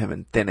front of him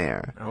in thin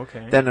air.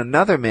 Okay. Then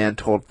another man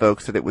told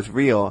folks that it was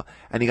real,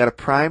 and he got a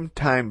prime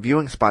time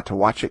viewing spot to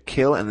watch it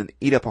kill and then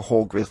eat up a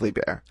whole grizzly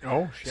bear.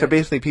 Oh, shit. So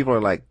basically, people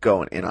are like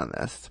going in on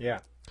this. Yeah.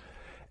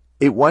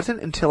 It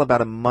wasn't until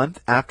about a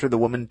month after the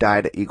woman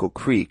died at Eagle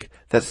Creek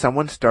that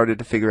someone started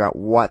to figure out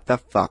what the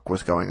fuck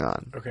was going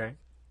on. Okay.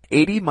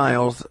 80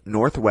 miles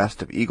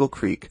northwest of Eagle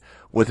Creek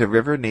was a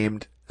river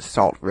named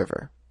Salt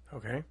River.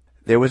 Okay.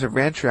 There was a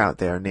rancher out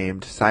there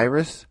named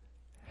Cyrus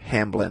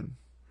Hamblin.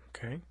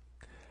 Okay.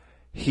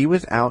 He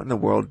was out in the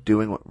world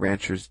doing what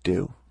ranchers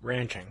do.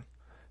 Ranching.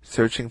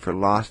 Searching for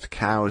lost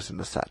cows and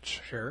the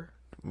such. Sure.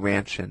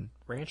 Ranching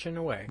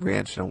away.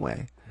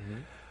 Mm-hmm.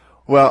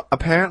 Well,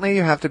 apparently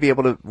you have to be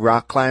able to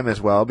rock climb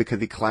as well because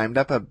he climbed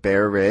up a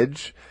bare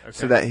ridge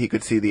so that he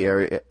could see the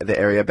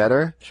area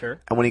better. Sure.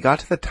 And when he got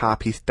to the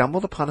top, he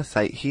stumbled upon a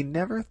sight he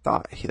never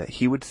thought that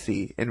he would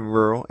see in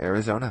rural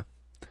Arizona.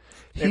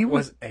 It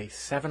was a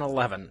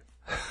 7-Eleven.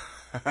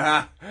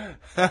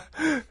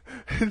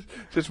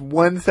 Just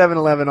one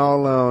 7-Eleven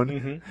all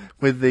alone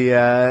with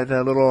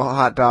the little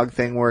hot dog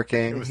thing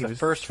working. It was the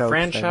first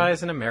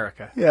franchise in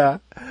America. Yeah.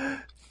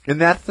 And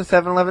that's the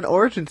 7-Eleven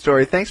origin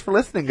story. Thanks for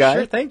listening, guys.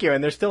 Sure, thank you.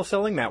 And they're still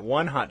selling that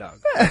one hot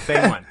dog. The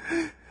same one.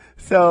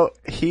 So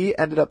he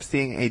ended up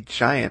seeing a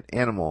giant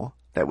animal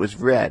that was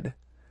red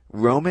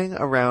roaming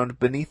around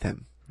beneath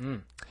him.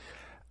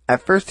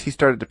 At first, he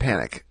started to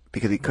panic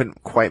because he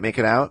couldn't quite make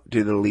it out due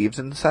to the leaves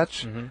and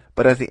such.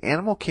 But as the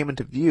animal came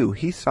into view,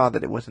 he saw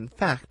that it was, in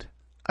fact,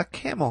 a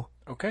camel.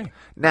 Okay.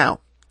 Now,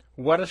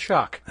 what a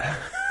shock.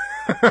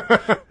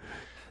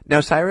 Now,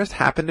 Cyrus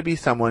happened to be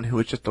someone who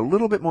was just a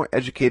little bit more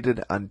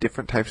educated on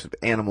different types of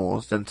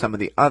animals than some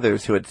of the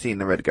others who had seen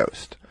the red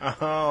ghost.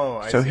 Oh,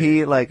 I see. So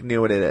he,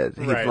 knew what it is.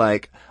 Right. He's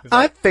like,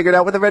 I figured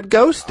out what the red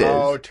ghost is.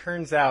 Oh,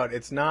 turns out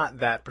it's not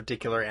that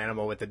particular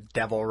animal with the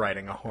devil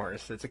riding a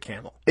horse. It's a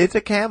camel. It's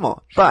a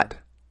camel. Sure. But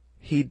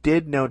he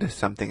did notice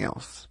something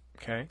else.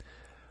 Okay.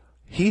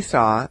 He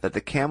saw that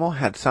the camel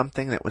had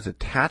something that was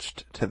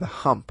attached to the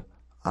hump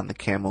on the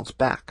camel's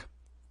back.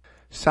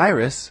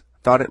 Cyrus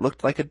thought it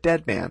looked like a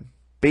dead man,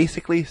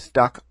 basically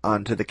stuck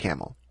onto the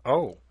camel.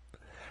 Oh.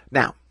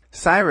 Now,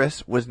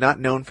 Cyrus was not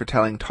known for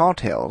telling tall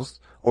tales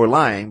or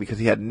lying because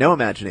he had no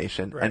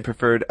imagination and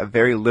preferred a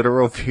very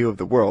literal view of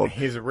the world.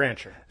 He's a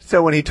rancher.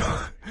 So when he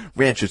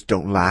ranchers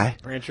don't lie.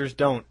 Ranchers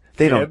don't.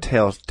 They don't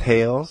tell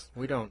tales.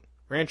 We don't.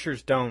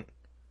 Ranchers don't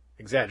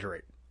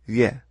exaggerate.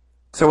 Yeah.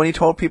 So when he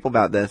told people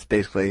about this,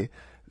 basically,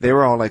 they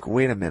were all like,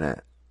 wait a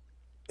minute.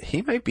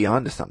 He might be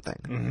onto something.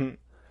 Mm-hmm.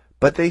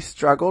 But they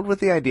struggled with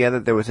the idea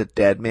that there was a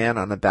dead man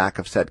on the back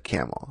of said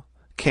camel.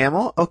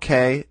 Camel,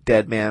 okay.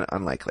 Dead man,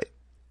 unlikely.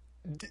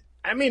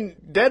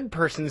 Dead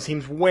person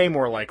seems way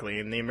more likely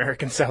in the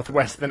American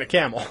Southwest than a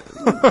camel.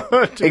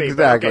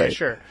 Exactly. Okay,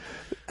 sure.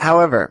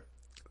 However,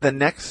 the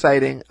next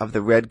sighting of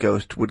the red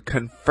ghost would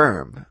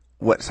confirm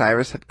what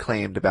Cyrus had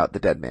claimed about the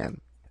dead man.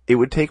 It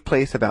would take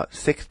place about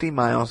 60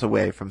 miles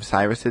away from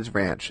Cyrus's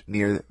ranch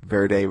near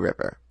Verde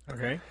River.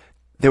 Okay.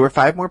 There were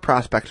 5 more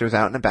prospectors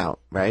out and about,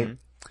 right? Mm-hmm.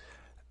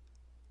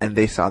 And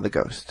they saw the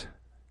ghost.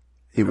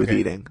 It was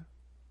eating.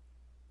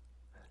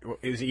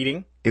 It was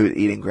eating? It was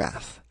eating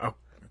grass. Oh,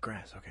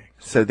 grass, okay.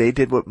 So they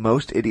did what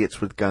most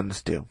idiots with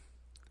guns do.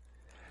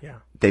 Yeah.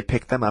 They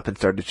picked them up and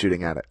started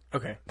shooting at it.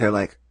 Okay. They're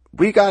like,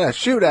 we gotta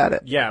shoot at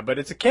it. Yeah, but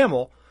it's a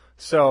camel,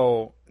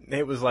 so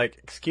it was like,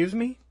 excuse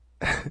me?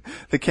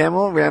 The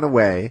camel ran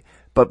away,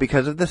 but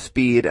because of the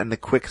speed and the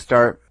quick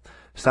start,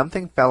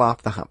 something fell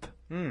off the hump.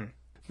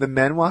 The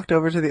men walked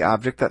over to the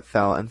object that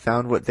fell and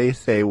found what they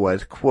say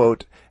was,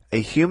 quote, a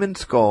human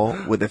skull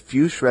with a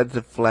few shreds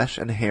of flesh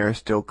and hair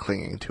still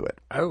clinging to it.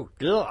 Oh,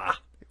 ugh.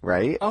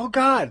 Right? Oh,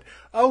 God.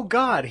 Oh,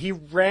 God. He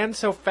ran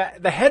so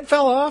fast. The head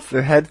fell off?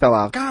 The head fell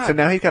off. God. So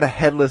now he's got a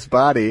headless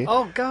body.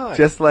 Oh, God.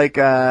 Just like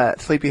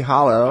Sleepy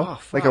Hollow. Oh,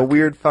 fuck. Like a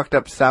weird, fucked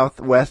up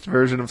Southwest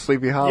version of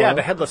Sleepy Hollow. Yeah,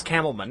 the headless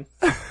camelman.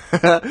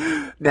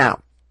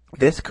 Now,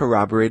 this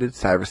corroborated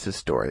Cyrus's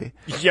story.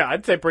 Yeah,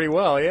 I'd say pretty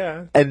well,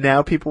 yeah. And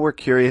now people were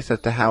curious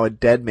as to how a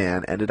dead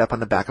man ended up on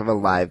the back of a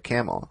live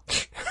camel.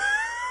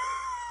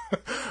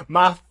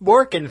 My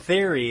working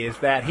theory is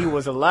that he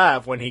was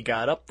alive when he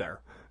got up there.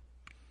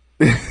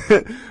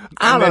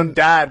 And then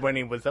died when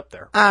he was up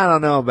there. I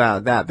don't know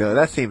about that, Billy.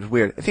 That seems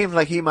weird. It seems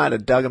like he might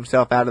have dug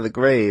himself out of the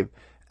grave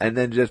and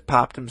then just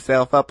popped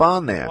himself up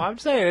on there. Well, I'm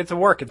saying it's a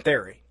working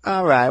theory.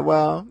 All right,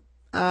 well,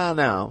 I don't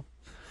know.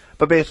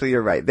 But basically,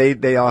 you're right.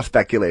 They all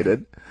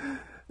speculated.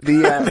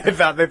 They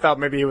thought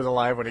maybe he was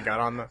alive when he got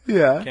on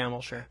the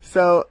camel, sure.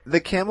 So the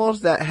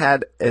camels that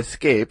had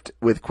escaped,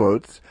 with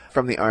quotes,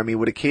 from the army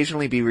would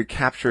occasionally be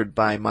recaptured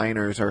by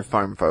miners or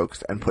farm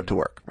folks and put to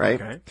work,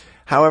 right? Okay.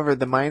 However,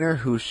 the miner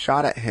who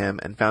shot at him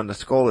and found the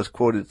skull is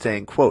quoted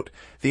saying, quote,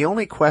 the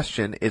only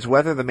question is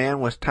whether the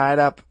man was tied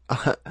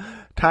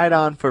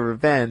on for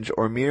revenge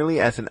or merely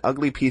as an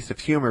ugly piece of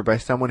humor by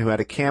someone who had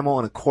a camel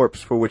and a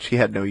corpse for which he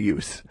had no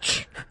use.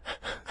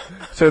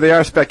 So they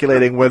are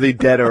speculating whether he's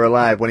dead or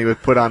alive when he was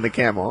put on the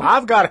camel.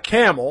 I've got a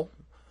camel,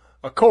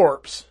 a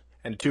corpse,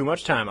 and too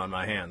much time on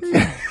my hands.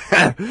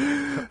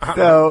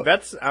 So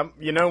that's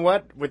you know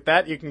what? With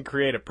that, you can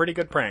create a pretty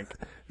good prank.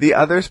 The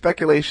other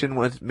speculation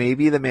was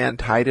maybe the man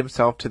tied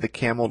himself to the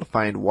camel to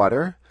find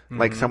water,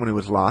 like someone who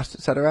was lost,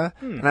 etc.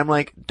 And I'm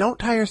like, don't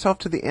tie yourself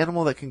to the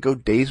animal that can go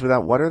days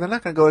without water. They're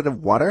not going to go into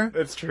water.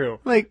 That's true.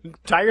 Like,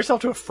 tie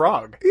yourself to a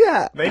frog.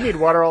 Yeah. They need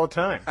water all the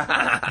time.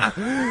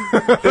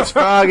 This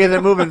frog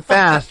isn't moving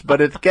fast, but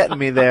it's getting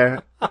me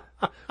there. I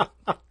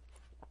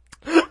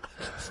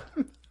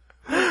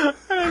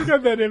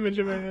got that image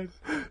in my head.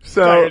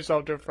 So, tie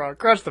yourself to a frog.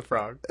 Crush the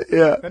frog.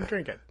 Yeah. Then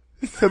drink it.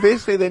 So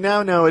basically, they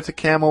now know it's a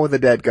camel with a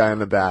dead guy on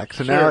the back.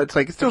 So now it's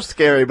like, it's still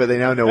scary, but they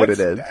now know what it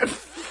is.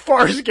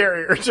 Far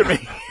scarier to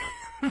me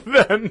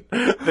than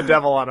the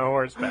devil on a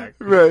horseback.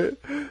 Right.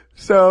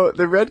 So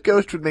the Red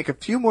Ghost would make a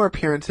few more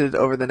appearances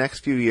over the next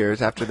few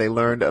years after they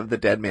learned of the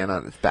dead man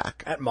on his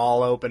back. At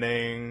mall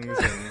openings.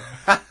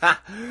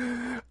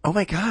 And... Oh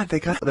my God, they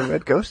got the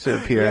Red Ghost to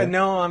appear. Yeah,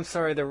 no, I'm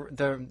sorry.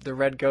 The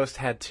Red Ghost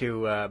had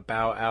to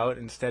bow out.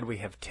 Instead, we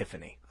have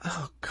Tiffany.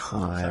 Oh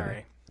God.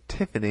 Sorry.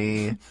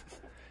 Tiffany.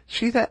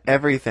 She's at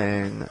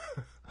everything.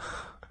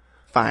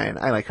 Fine,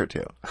 I like her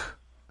too.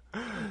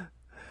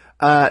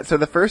 So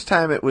the first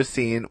time it was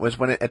seen was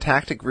when it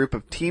attacked a group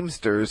of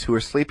teamsters who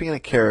were sleeping in a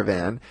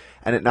caravan,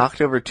 and it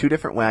knocked over 2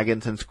 different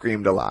wagons and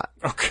screamed a lot.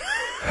 Okay.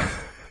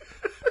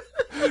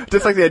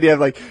 Just like the idea of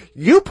like,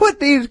 you put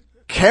these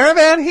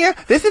caravan here?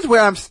 This is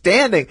where I'm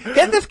standing.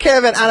 Get this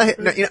caravan out of here.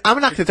 No, I'm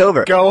gonna knock this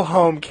over. Go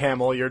home,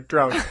 camel. You're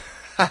drunk.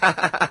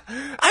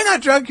 I'm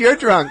not drunk. You're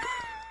drunk.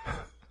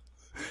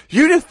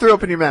 You just threw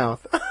up in your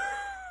mouth.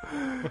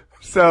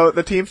 So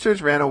the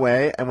Teamsters ran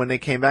away, and when they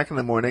came back in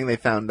the morning, they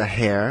found the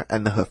hair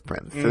and the hoof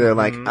prints. So they're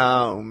like,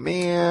 oh,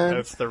 man.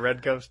 It's the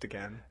Red Ghost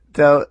again.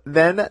 So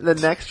then the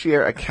next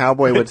year, a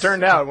cowboy would... It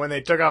turned out when they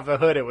took off the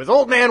hood, it was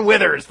Old Man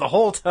Withers the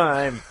whole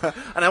time.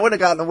 And I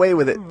wouldn't have gotten away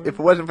with it if it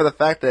wasn't for the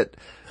fact that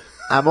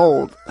I'm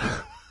old.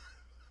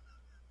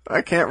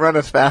 I can't run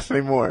as fast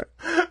anymore.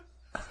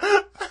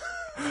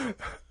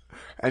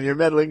 And you're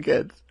meddling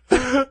kids.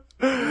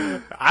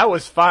 I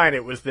was fine.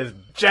 It was this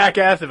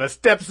jackass of a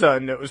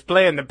stepson that was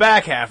playing the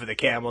back half of the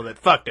camel that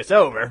fucked us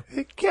over.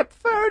 It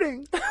kept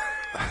farting.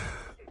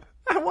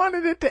 I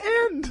wanted it to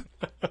end.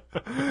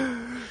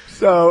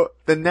 So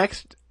the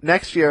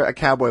next year, a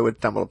cowboy would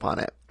stumble upon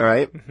it. All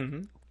right?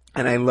 Mm-hmm.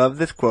 And I love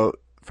this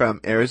quote from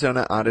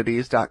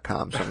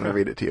ArizonaOddities.com, so I'm going to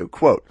read it to you.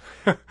 Quote.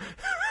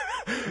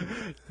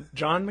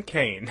 John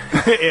McCain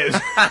is...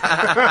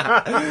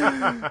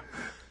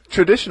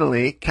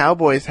 Traditionally,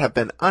 cowboys have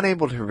been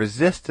unable to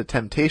resist the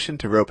temptation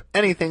to rope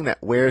anything that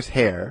wears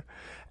hair,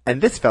 and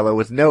this fellow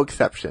was no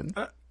exception.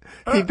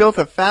 He built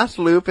a fast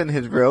loop in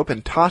his rope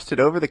and tossed it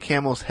over the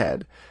camel's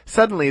head.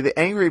 Suddenly, the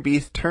angry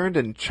beast turned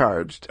and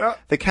charged.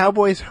 The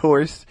cowboy's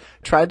horse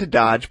tried to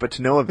dodge, but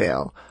to no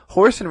avail.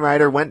 Horse and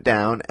rider went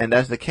down, and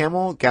as the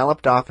camel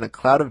galloped off in a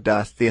cloud of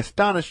dust, the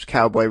astonished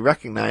cowboy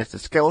recognized the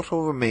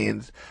skeletal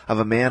remains of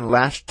a man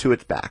lashed to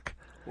its back.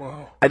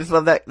 Whoa. I just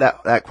love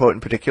that quote in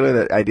particular,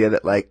 that idea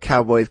that, like,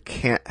 cowboys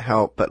can't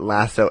help but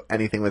lasso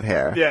anything with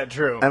hair. Yeah,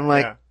 true. I'm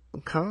like,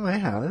 come to my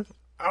house.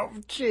 Oh,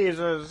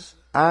 Jesus.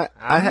 I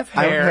have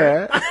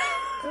hair.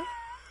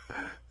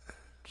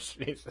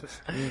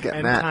 Jesus.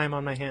 And mad. Time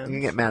on my hands. You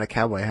can get mad at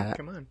cowboy hat.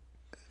 Come on.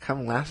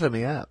 Come lasso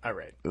me up. All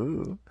right.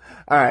 Ooh.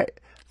 All right.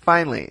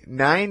 Finally,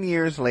 9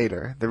 years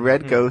later, the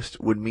Red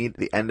Ghost would meet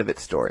the end of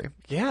its story.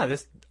 Yeah,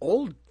 this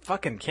old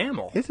fucking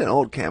camel. It's an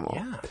old camel.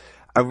 Yeah.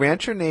 A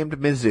rancher named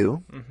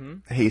Mizzou,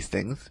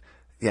 Hastings,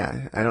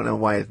 Yeah, I don't know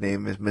why his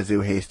name is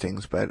Mizzou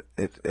Hastings, but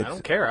it's... I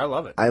don't care. I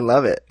love it. I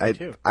love it. Me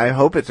too. I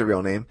hope it's a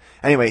real name.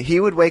 Anyway, he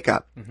would wake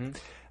up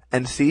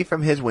and see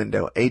from his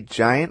window a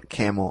giant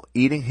camel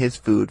eating his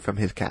food from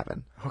his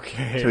cabin.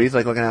 Okay. So he's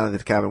like looking out of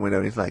his cabin window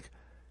and he's like,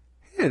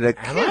 hey, the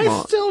camel. Am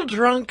I still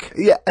drunk?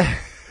 Yeah.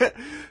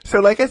 So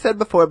like I said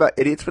before about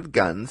idiots with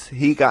guns,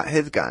 he got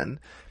his gun,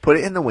 put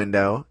it in the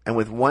window, and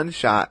with one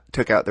shot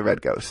took out the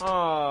red ghost.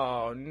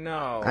 Oh,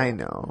 no. I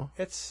know.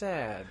 It's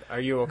sad. Are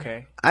you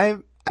okay?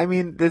 I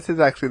mean, this is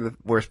actually the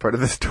worst part of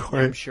the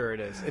story. I'm sure it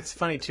is. It's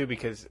funny, too,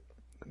 because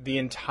the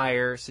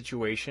entire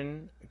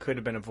situation could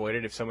have been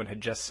avoided if someone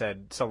had just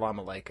said Salam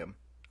Alaikum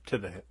to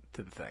the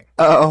thing.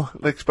 Oh,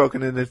 like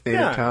spoken in his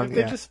native tongue?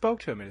 They just spoke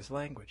to him in his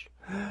language.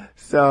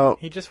 So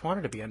he just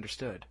wanted to be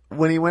understood.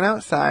 When he went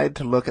outside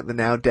to look at the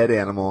now dead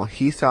animal,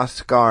 he saw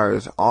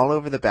scars all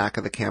over the back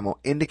of the camel,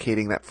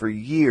 indicating that for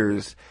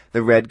years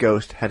the red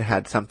ghost had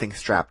had something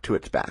strapped to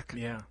its back.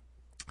 Yeah.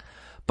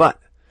 But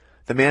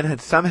the man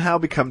had somehow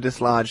become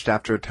dislodged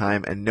after a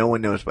time, and no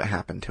one knows what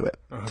happened to it,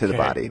 to the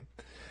body.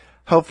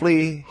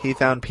 Hopefully, he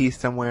found peace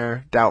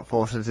somewhere.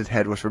 Doubtful, since his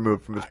head was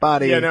removed from his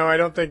body. Yeah, no, I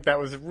don't think that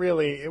was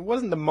really... It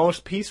wasn't the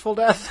most peaceful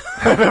death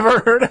I've ever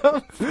heard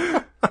of.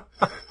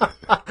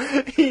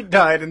 He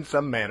died in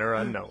some manner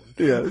unknown.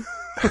 Yes.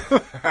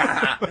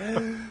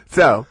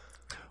 So,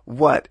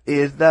 what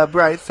is the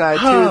bright side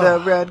to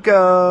the red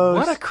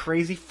ghost? What a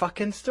crazy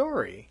fucking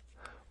story.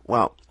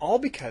 Well... All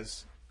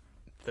because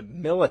the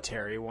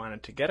military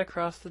wanted to get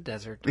across the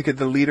desert. Because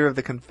the leader of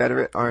the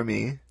Confederate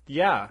Army...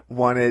 Yeah.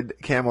 Wanted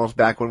camels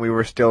back when we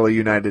were still a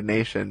united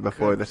nation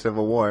before the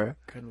Civil War.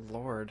 Good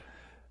Lord.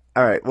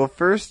 All right. Well,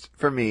 first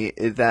for me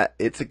is that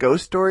it's a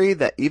ghost story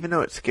that even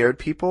though it scared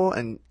people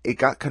and it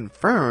got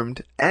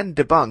confirmed and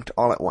debunked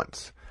all at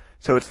once.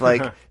 So it's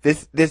like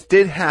this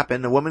did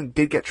happen. The woman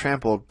did get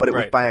trampled, but it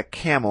was by a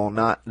camel,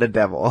 not the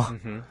devil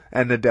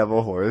and the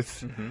devil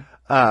horse.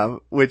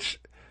 Which,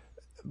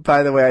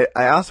 by the way,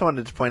 I also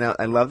wanted to point out,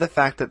 I love the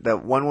fact that the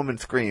one woman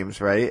screams,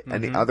 right?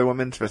 And the other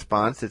woman's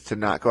response is to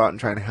not go out and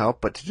try and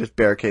help, but to just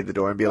barricade the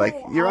door and be like,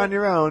 you're on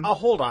your own. Oh,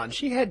 hold on.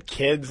 She had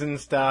kids and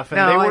stuff, and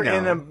they were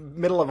in the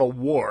middle of a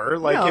war.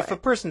 Like, if a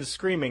person's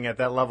screaming at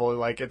that level,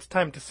 like, it's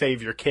time to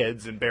save your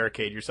kids and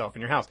barricade yourself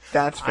in your house.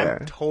 That's fair.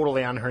 I'm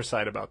totally on her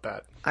side about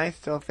that. I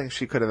still think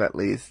she could have at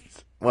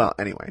least... Well,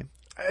 anyway.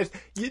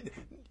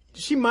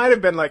 She might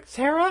have been like,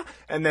 Sarah?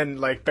 And then,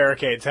 like,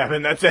 barricades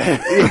happen. That's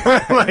it.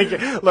 Like,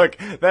 look,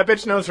 that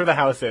bitch knows where the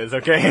house is,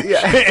 okay?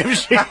 Yeah.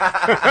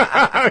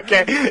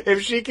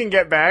 If she can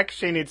get back,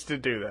 she needs to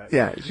do that.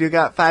 Yeah, you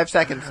got 5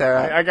 seconds,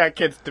 Sarah. I got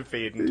kids to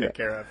feed and take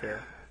care of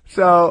here.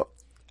 So,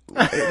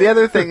 the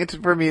other thing,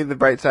 for me, the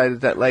bright side is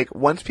that, like,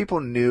 once people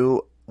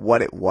knew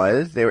what it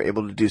was, they were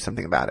able to do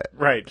something about it.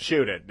 Right,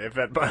 shoot it,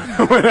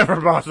 whenever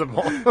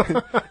possible.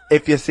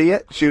 If you see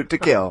it, shoot to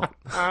kill.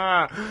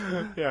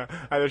 Yeah,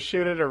 either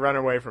shoot it or run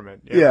away from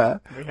it. Yeah.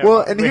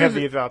 We have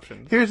these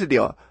options. Here's the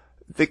deal.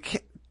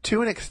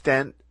 To an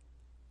extent,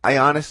 I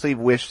honestly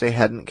wish they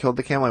hadn't killed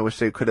the camel. I wish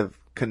they could have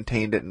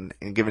contained it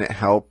and given it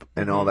help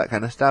and all that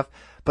kind of stuff.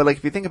 But, like,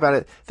 if you think about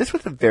it, this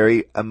was a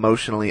very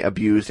emotionally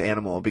abused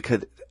animal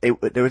because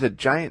there was a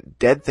giant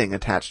dead thing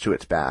attached to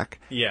its back.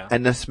 Yeah.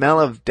 And the smell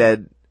of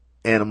dead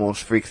animals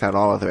freaks out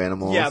all other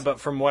animals. Yeah, but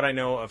from what I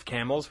know of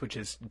camels, which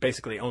is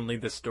basically only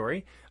this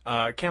story,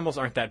 camels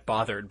aren't that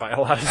bothered by a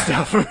lot of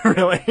stuff,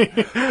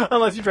 really.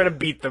 Unless you try to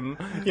beat them,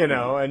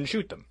 and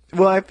shoot them.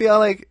 Well, I feel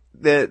like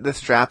the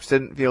straps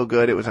didn't feel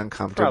good. It was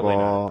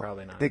uncomfortable.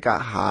 Probably not. They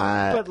got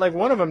hot. But, like,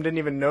 one of them didn't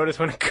even notice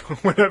when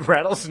a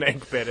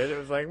rattlesnake bit it. It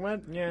was like,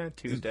 what? Yeah,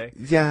 Tuesday.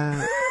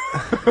 Yeah.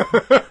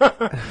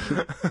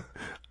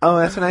 Oh,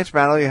 that's a nice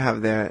rattle you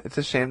have there. It's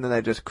a shame that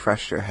I just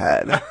crushed your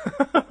head.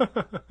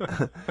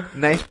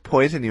 Nice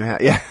poison you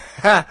have. Yeah.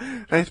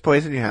 Nice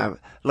poison you have.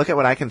 Look at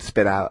what I can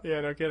spit out. Yeah,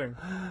 no kidding.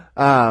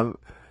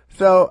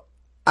 So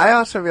I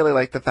also really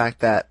like the fact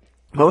that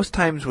most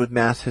times with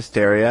mass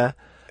hysteria,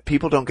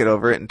 people don't get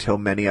over it until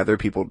many other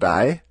people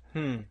die.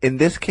 In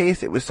this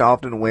case, it was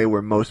solved in a way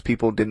where most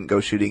people didn't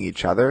go shooting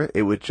each other.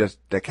 It was just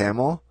the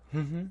camel.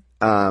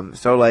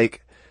 So,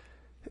 like,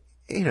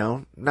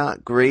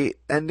 not great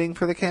ending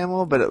for the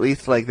camel, but at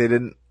least, like, they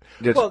didn't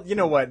just... Well, you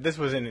know what? This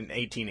was in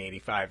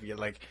 1885.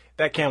 Like,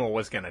 that camel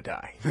was gonna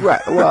die.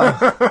 Right,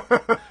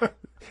 well...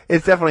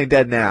 It's definitely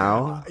dead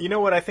now. You know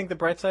what I think the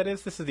bright side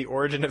is? This is the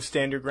origin of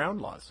stand your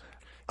ground laws.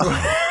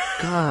 Oh,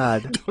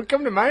 God. Don't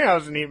come to my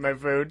house and eat my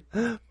food.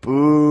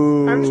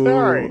 Boo. I'm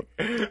sorry.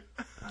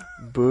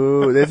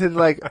 Boo. This is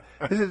like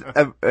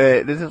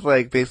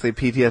basically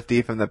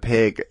PTSD from the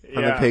pig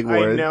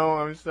wars. I know,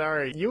 I'm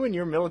sorry. You and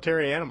your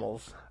military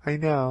animals. I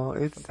know,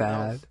 it's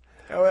sad.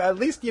 Oh, at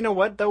least, you know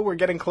what, though? We're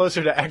getting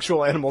closer to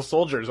actual animal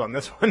soldiers on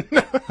this one.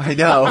 I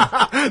know.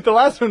 The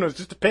last one was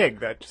just a pig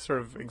that just sort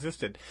of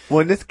existed.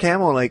 Well, this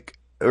camel,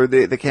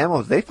 the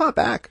camels, they fought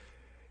back.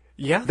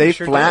 Yeah, they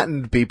sure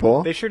flattened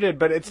people. They sure did,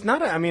 but it's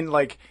not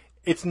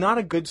it's not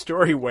a good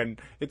story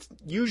it's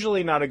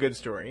usually not a good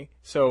story.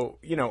 So,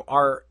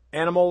 our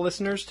animal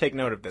listeners, take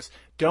note of this.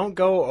 Don't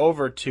go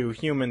over to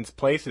humans'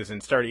 places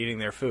and start eating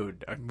their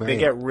food. Right. They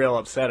get real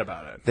upset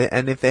about it.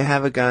 And if they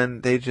have a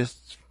gun, they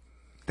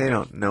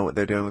don't know what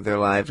they're doing with their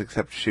lives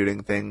except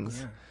shooting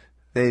things.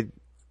 Yeah.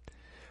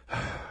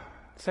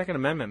 Second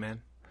Amendment,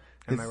 man.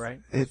 Am I right?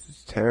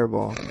 It's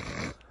terrible.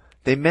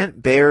 They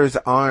meant bear's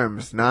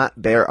arms,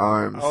 not bear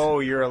arms.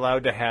 Oh, you're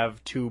allowed to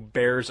have 2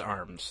 bear's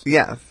arms.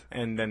 Yes.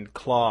 And then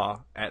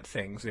claw at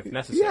things if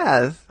necessary.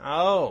 Yes.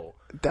 Oh.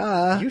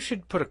 Duh. You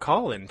should put a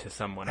call in to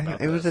someone about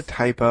this. It was a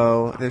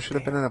typo. There should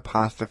have been an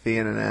apostrophe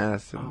and an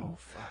S. Oh,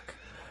 fuck.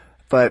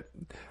 But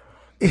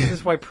this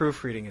is why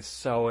proofreading is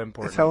so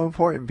important. It's so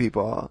important,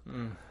 people.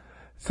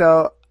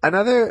 So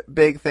another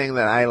big thing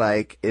that I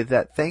like is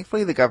that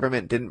thankfully the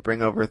government didn't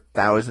bring over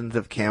thousands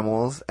of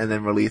camels and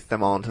then release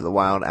them all into the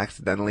wild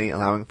accidentally,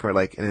 allowing for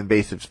like an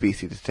invasive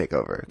species to take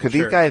over. Because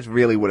these guys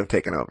really would have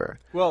taken over.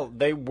 Well,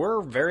 they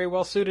were very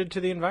well suited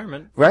to the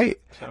environment. Right.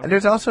 So. And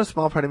there's also a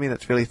small part of me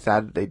that's really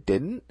sad that they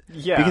didn't.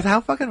 Yeah. Because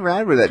how fucking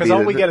rad would that be? Because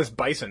all we get is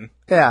bison.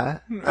 Yeah.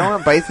 I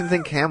want bisons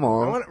and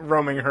camels. I want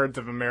roaming herds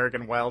of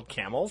American wild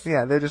camels.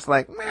 Yeah, they're just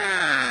like,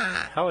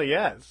 hell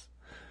yes.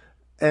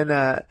 And,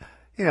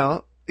 you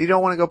know, you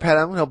don't want to go pet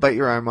him, he'll bite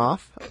your arm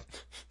off.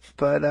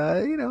 But,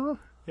 you know.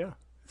 Yeah.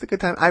 It's a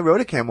good time. I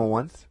rode a camel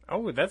once.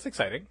 Oh, that's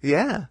exciting.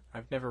 Yeah.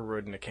 I've never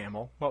ridden a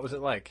camel. What was it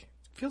like?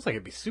 It feels like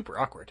it'd be super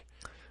awkward.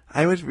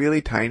 I was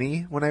really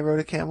tiny when I rode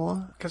a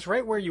camel. Because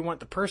right where you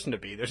want the person to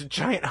be, there's a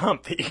giant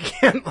hump that you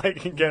can't,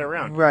 like, get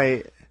around.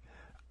 Right.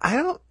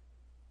 I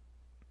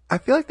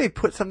feel like they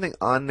put something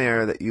on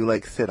there that you,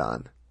 like, sit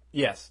on.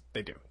 Yes,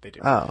 they do. They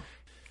do. Oh.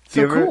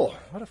 So cool.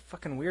 What a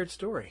fucking weird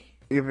story.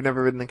 You've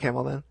never ridden a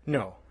camel then?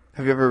 No.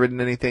 Have you ever ridden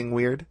anything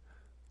weird?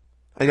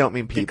 I don't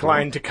mean people.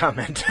 Decline to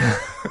comment.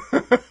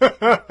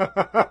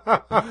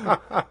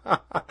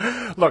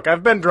 Look,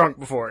 I've been drunk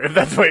before, if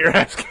that's what you're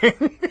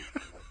asking.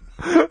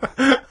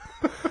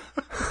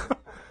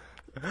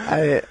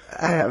 I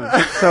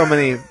have so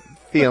many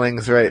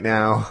feelings right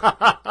now.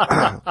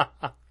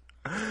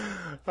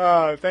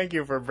 Thank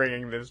you for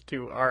bringing this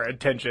to our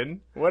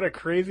attention. What a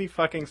crazy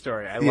fucking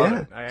story. I love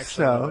it. I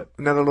actually love it.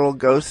 Another little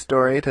ghost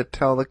story to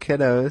tell the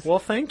kiddos. Well,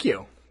 thank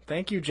you.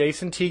 Thank you,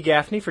 Jason T.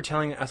 Gaffney, for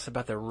telling us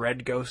about the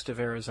red ghost of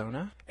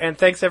Arizona. And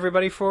thanks,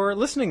 everybody, for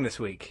listening this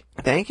week.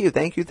 Thank you. And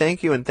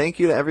thank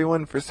you to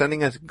everyone for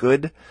sending us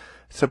good,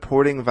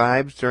 supporting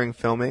vibes during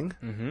filming.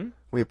 Mm-hmm.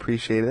 We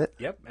appreciate it.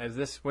 Yep.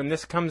 When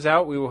this comes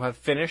out, we will have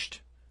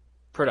finished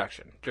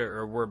production.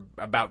 Or we're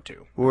about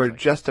to. We're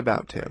just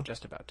about to.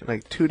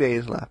 Like 2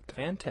 days left.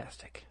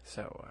 Fantastic.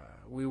 So,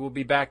 we will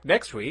be back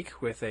next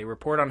week with a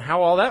report on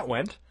how all that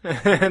went.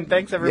 And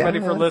thanks,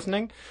 everybody, for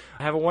listening.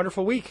 Have a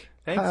wonderful week.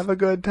 Thanks. Have a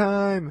good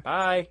time.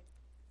 Bye.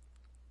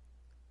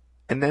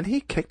 And then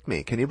he kicked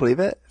me. Can you believe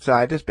it? So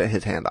I just bit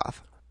his hand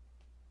off.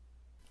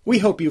 We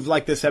hope you've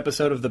liked this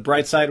episode of The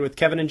Bright Side with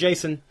Kevin and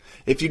Jason.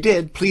 If you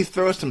did, please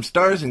throw us some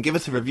stars and give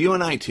us a review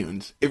on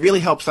iTunes. It really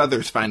helps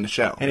others find the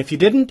show. And if you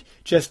didn't,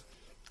 just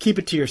keep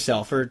it to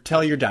yourself or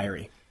tell your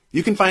diary.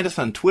 You can find us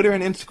on Twitter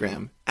and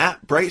Instagram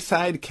at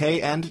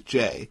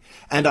BrightSideK&J,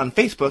 and on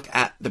Facebook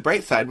at The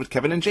Bright Side with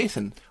Kevin and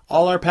Jason.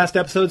 All our past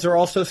episodes are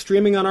also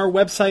streaming on our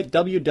website,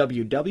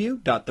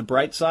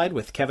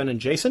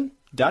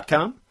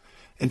 www.thebrightsidewithkevinandjason.com.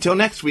 Until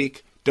next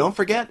week, don't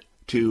forget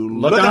to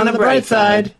look on the bright side.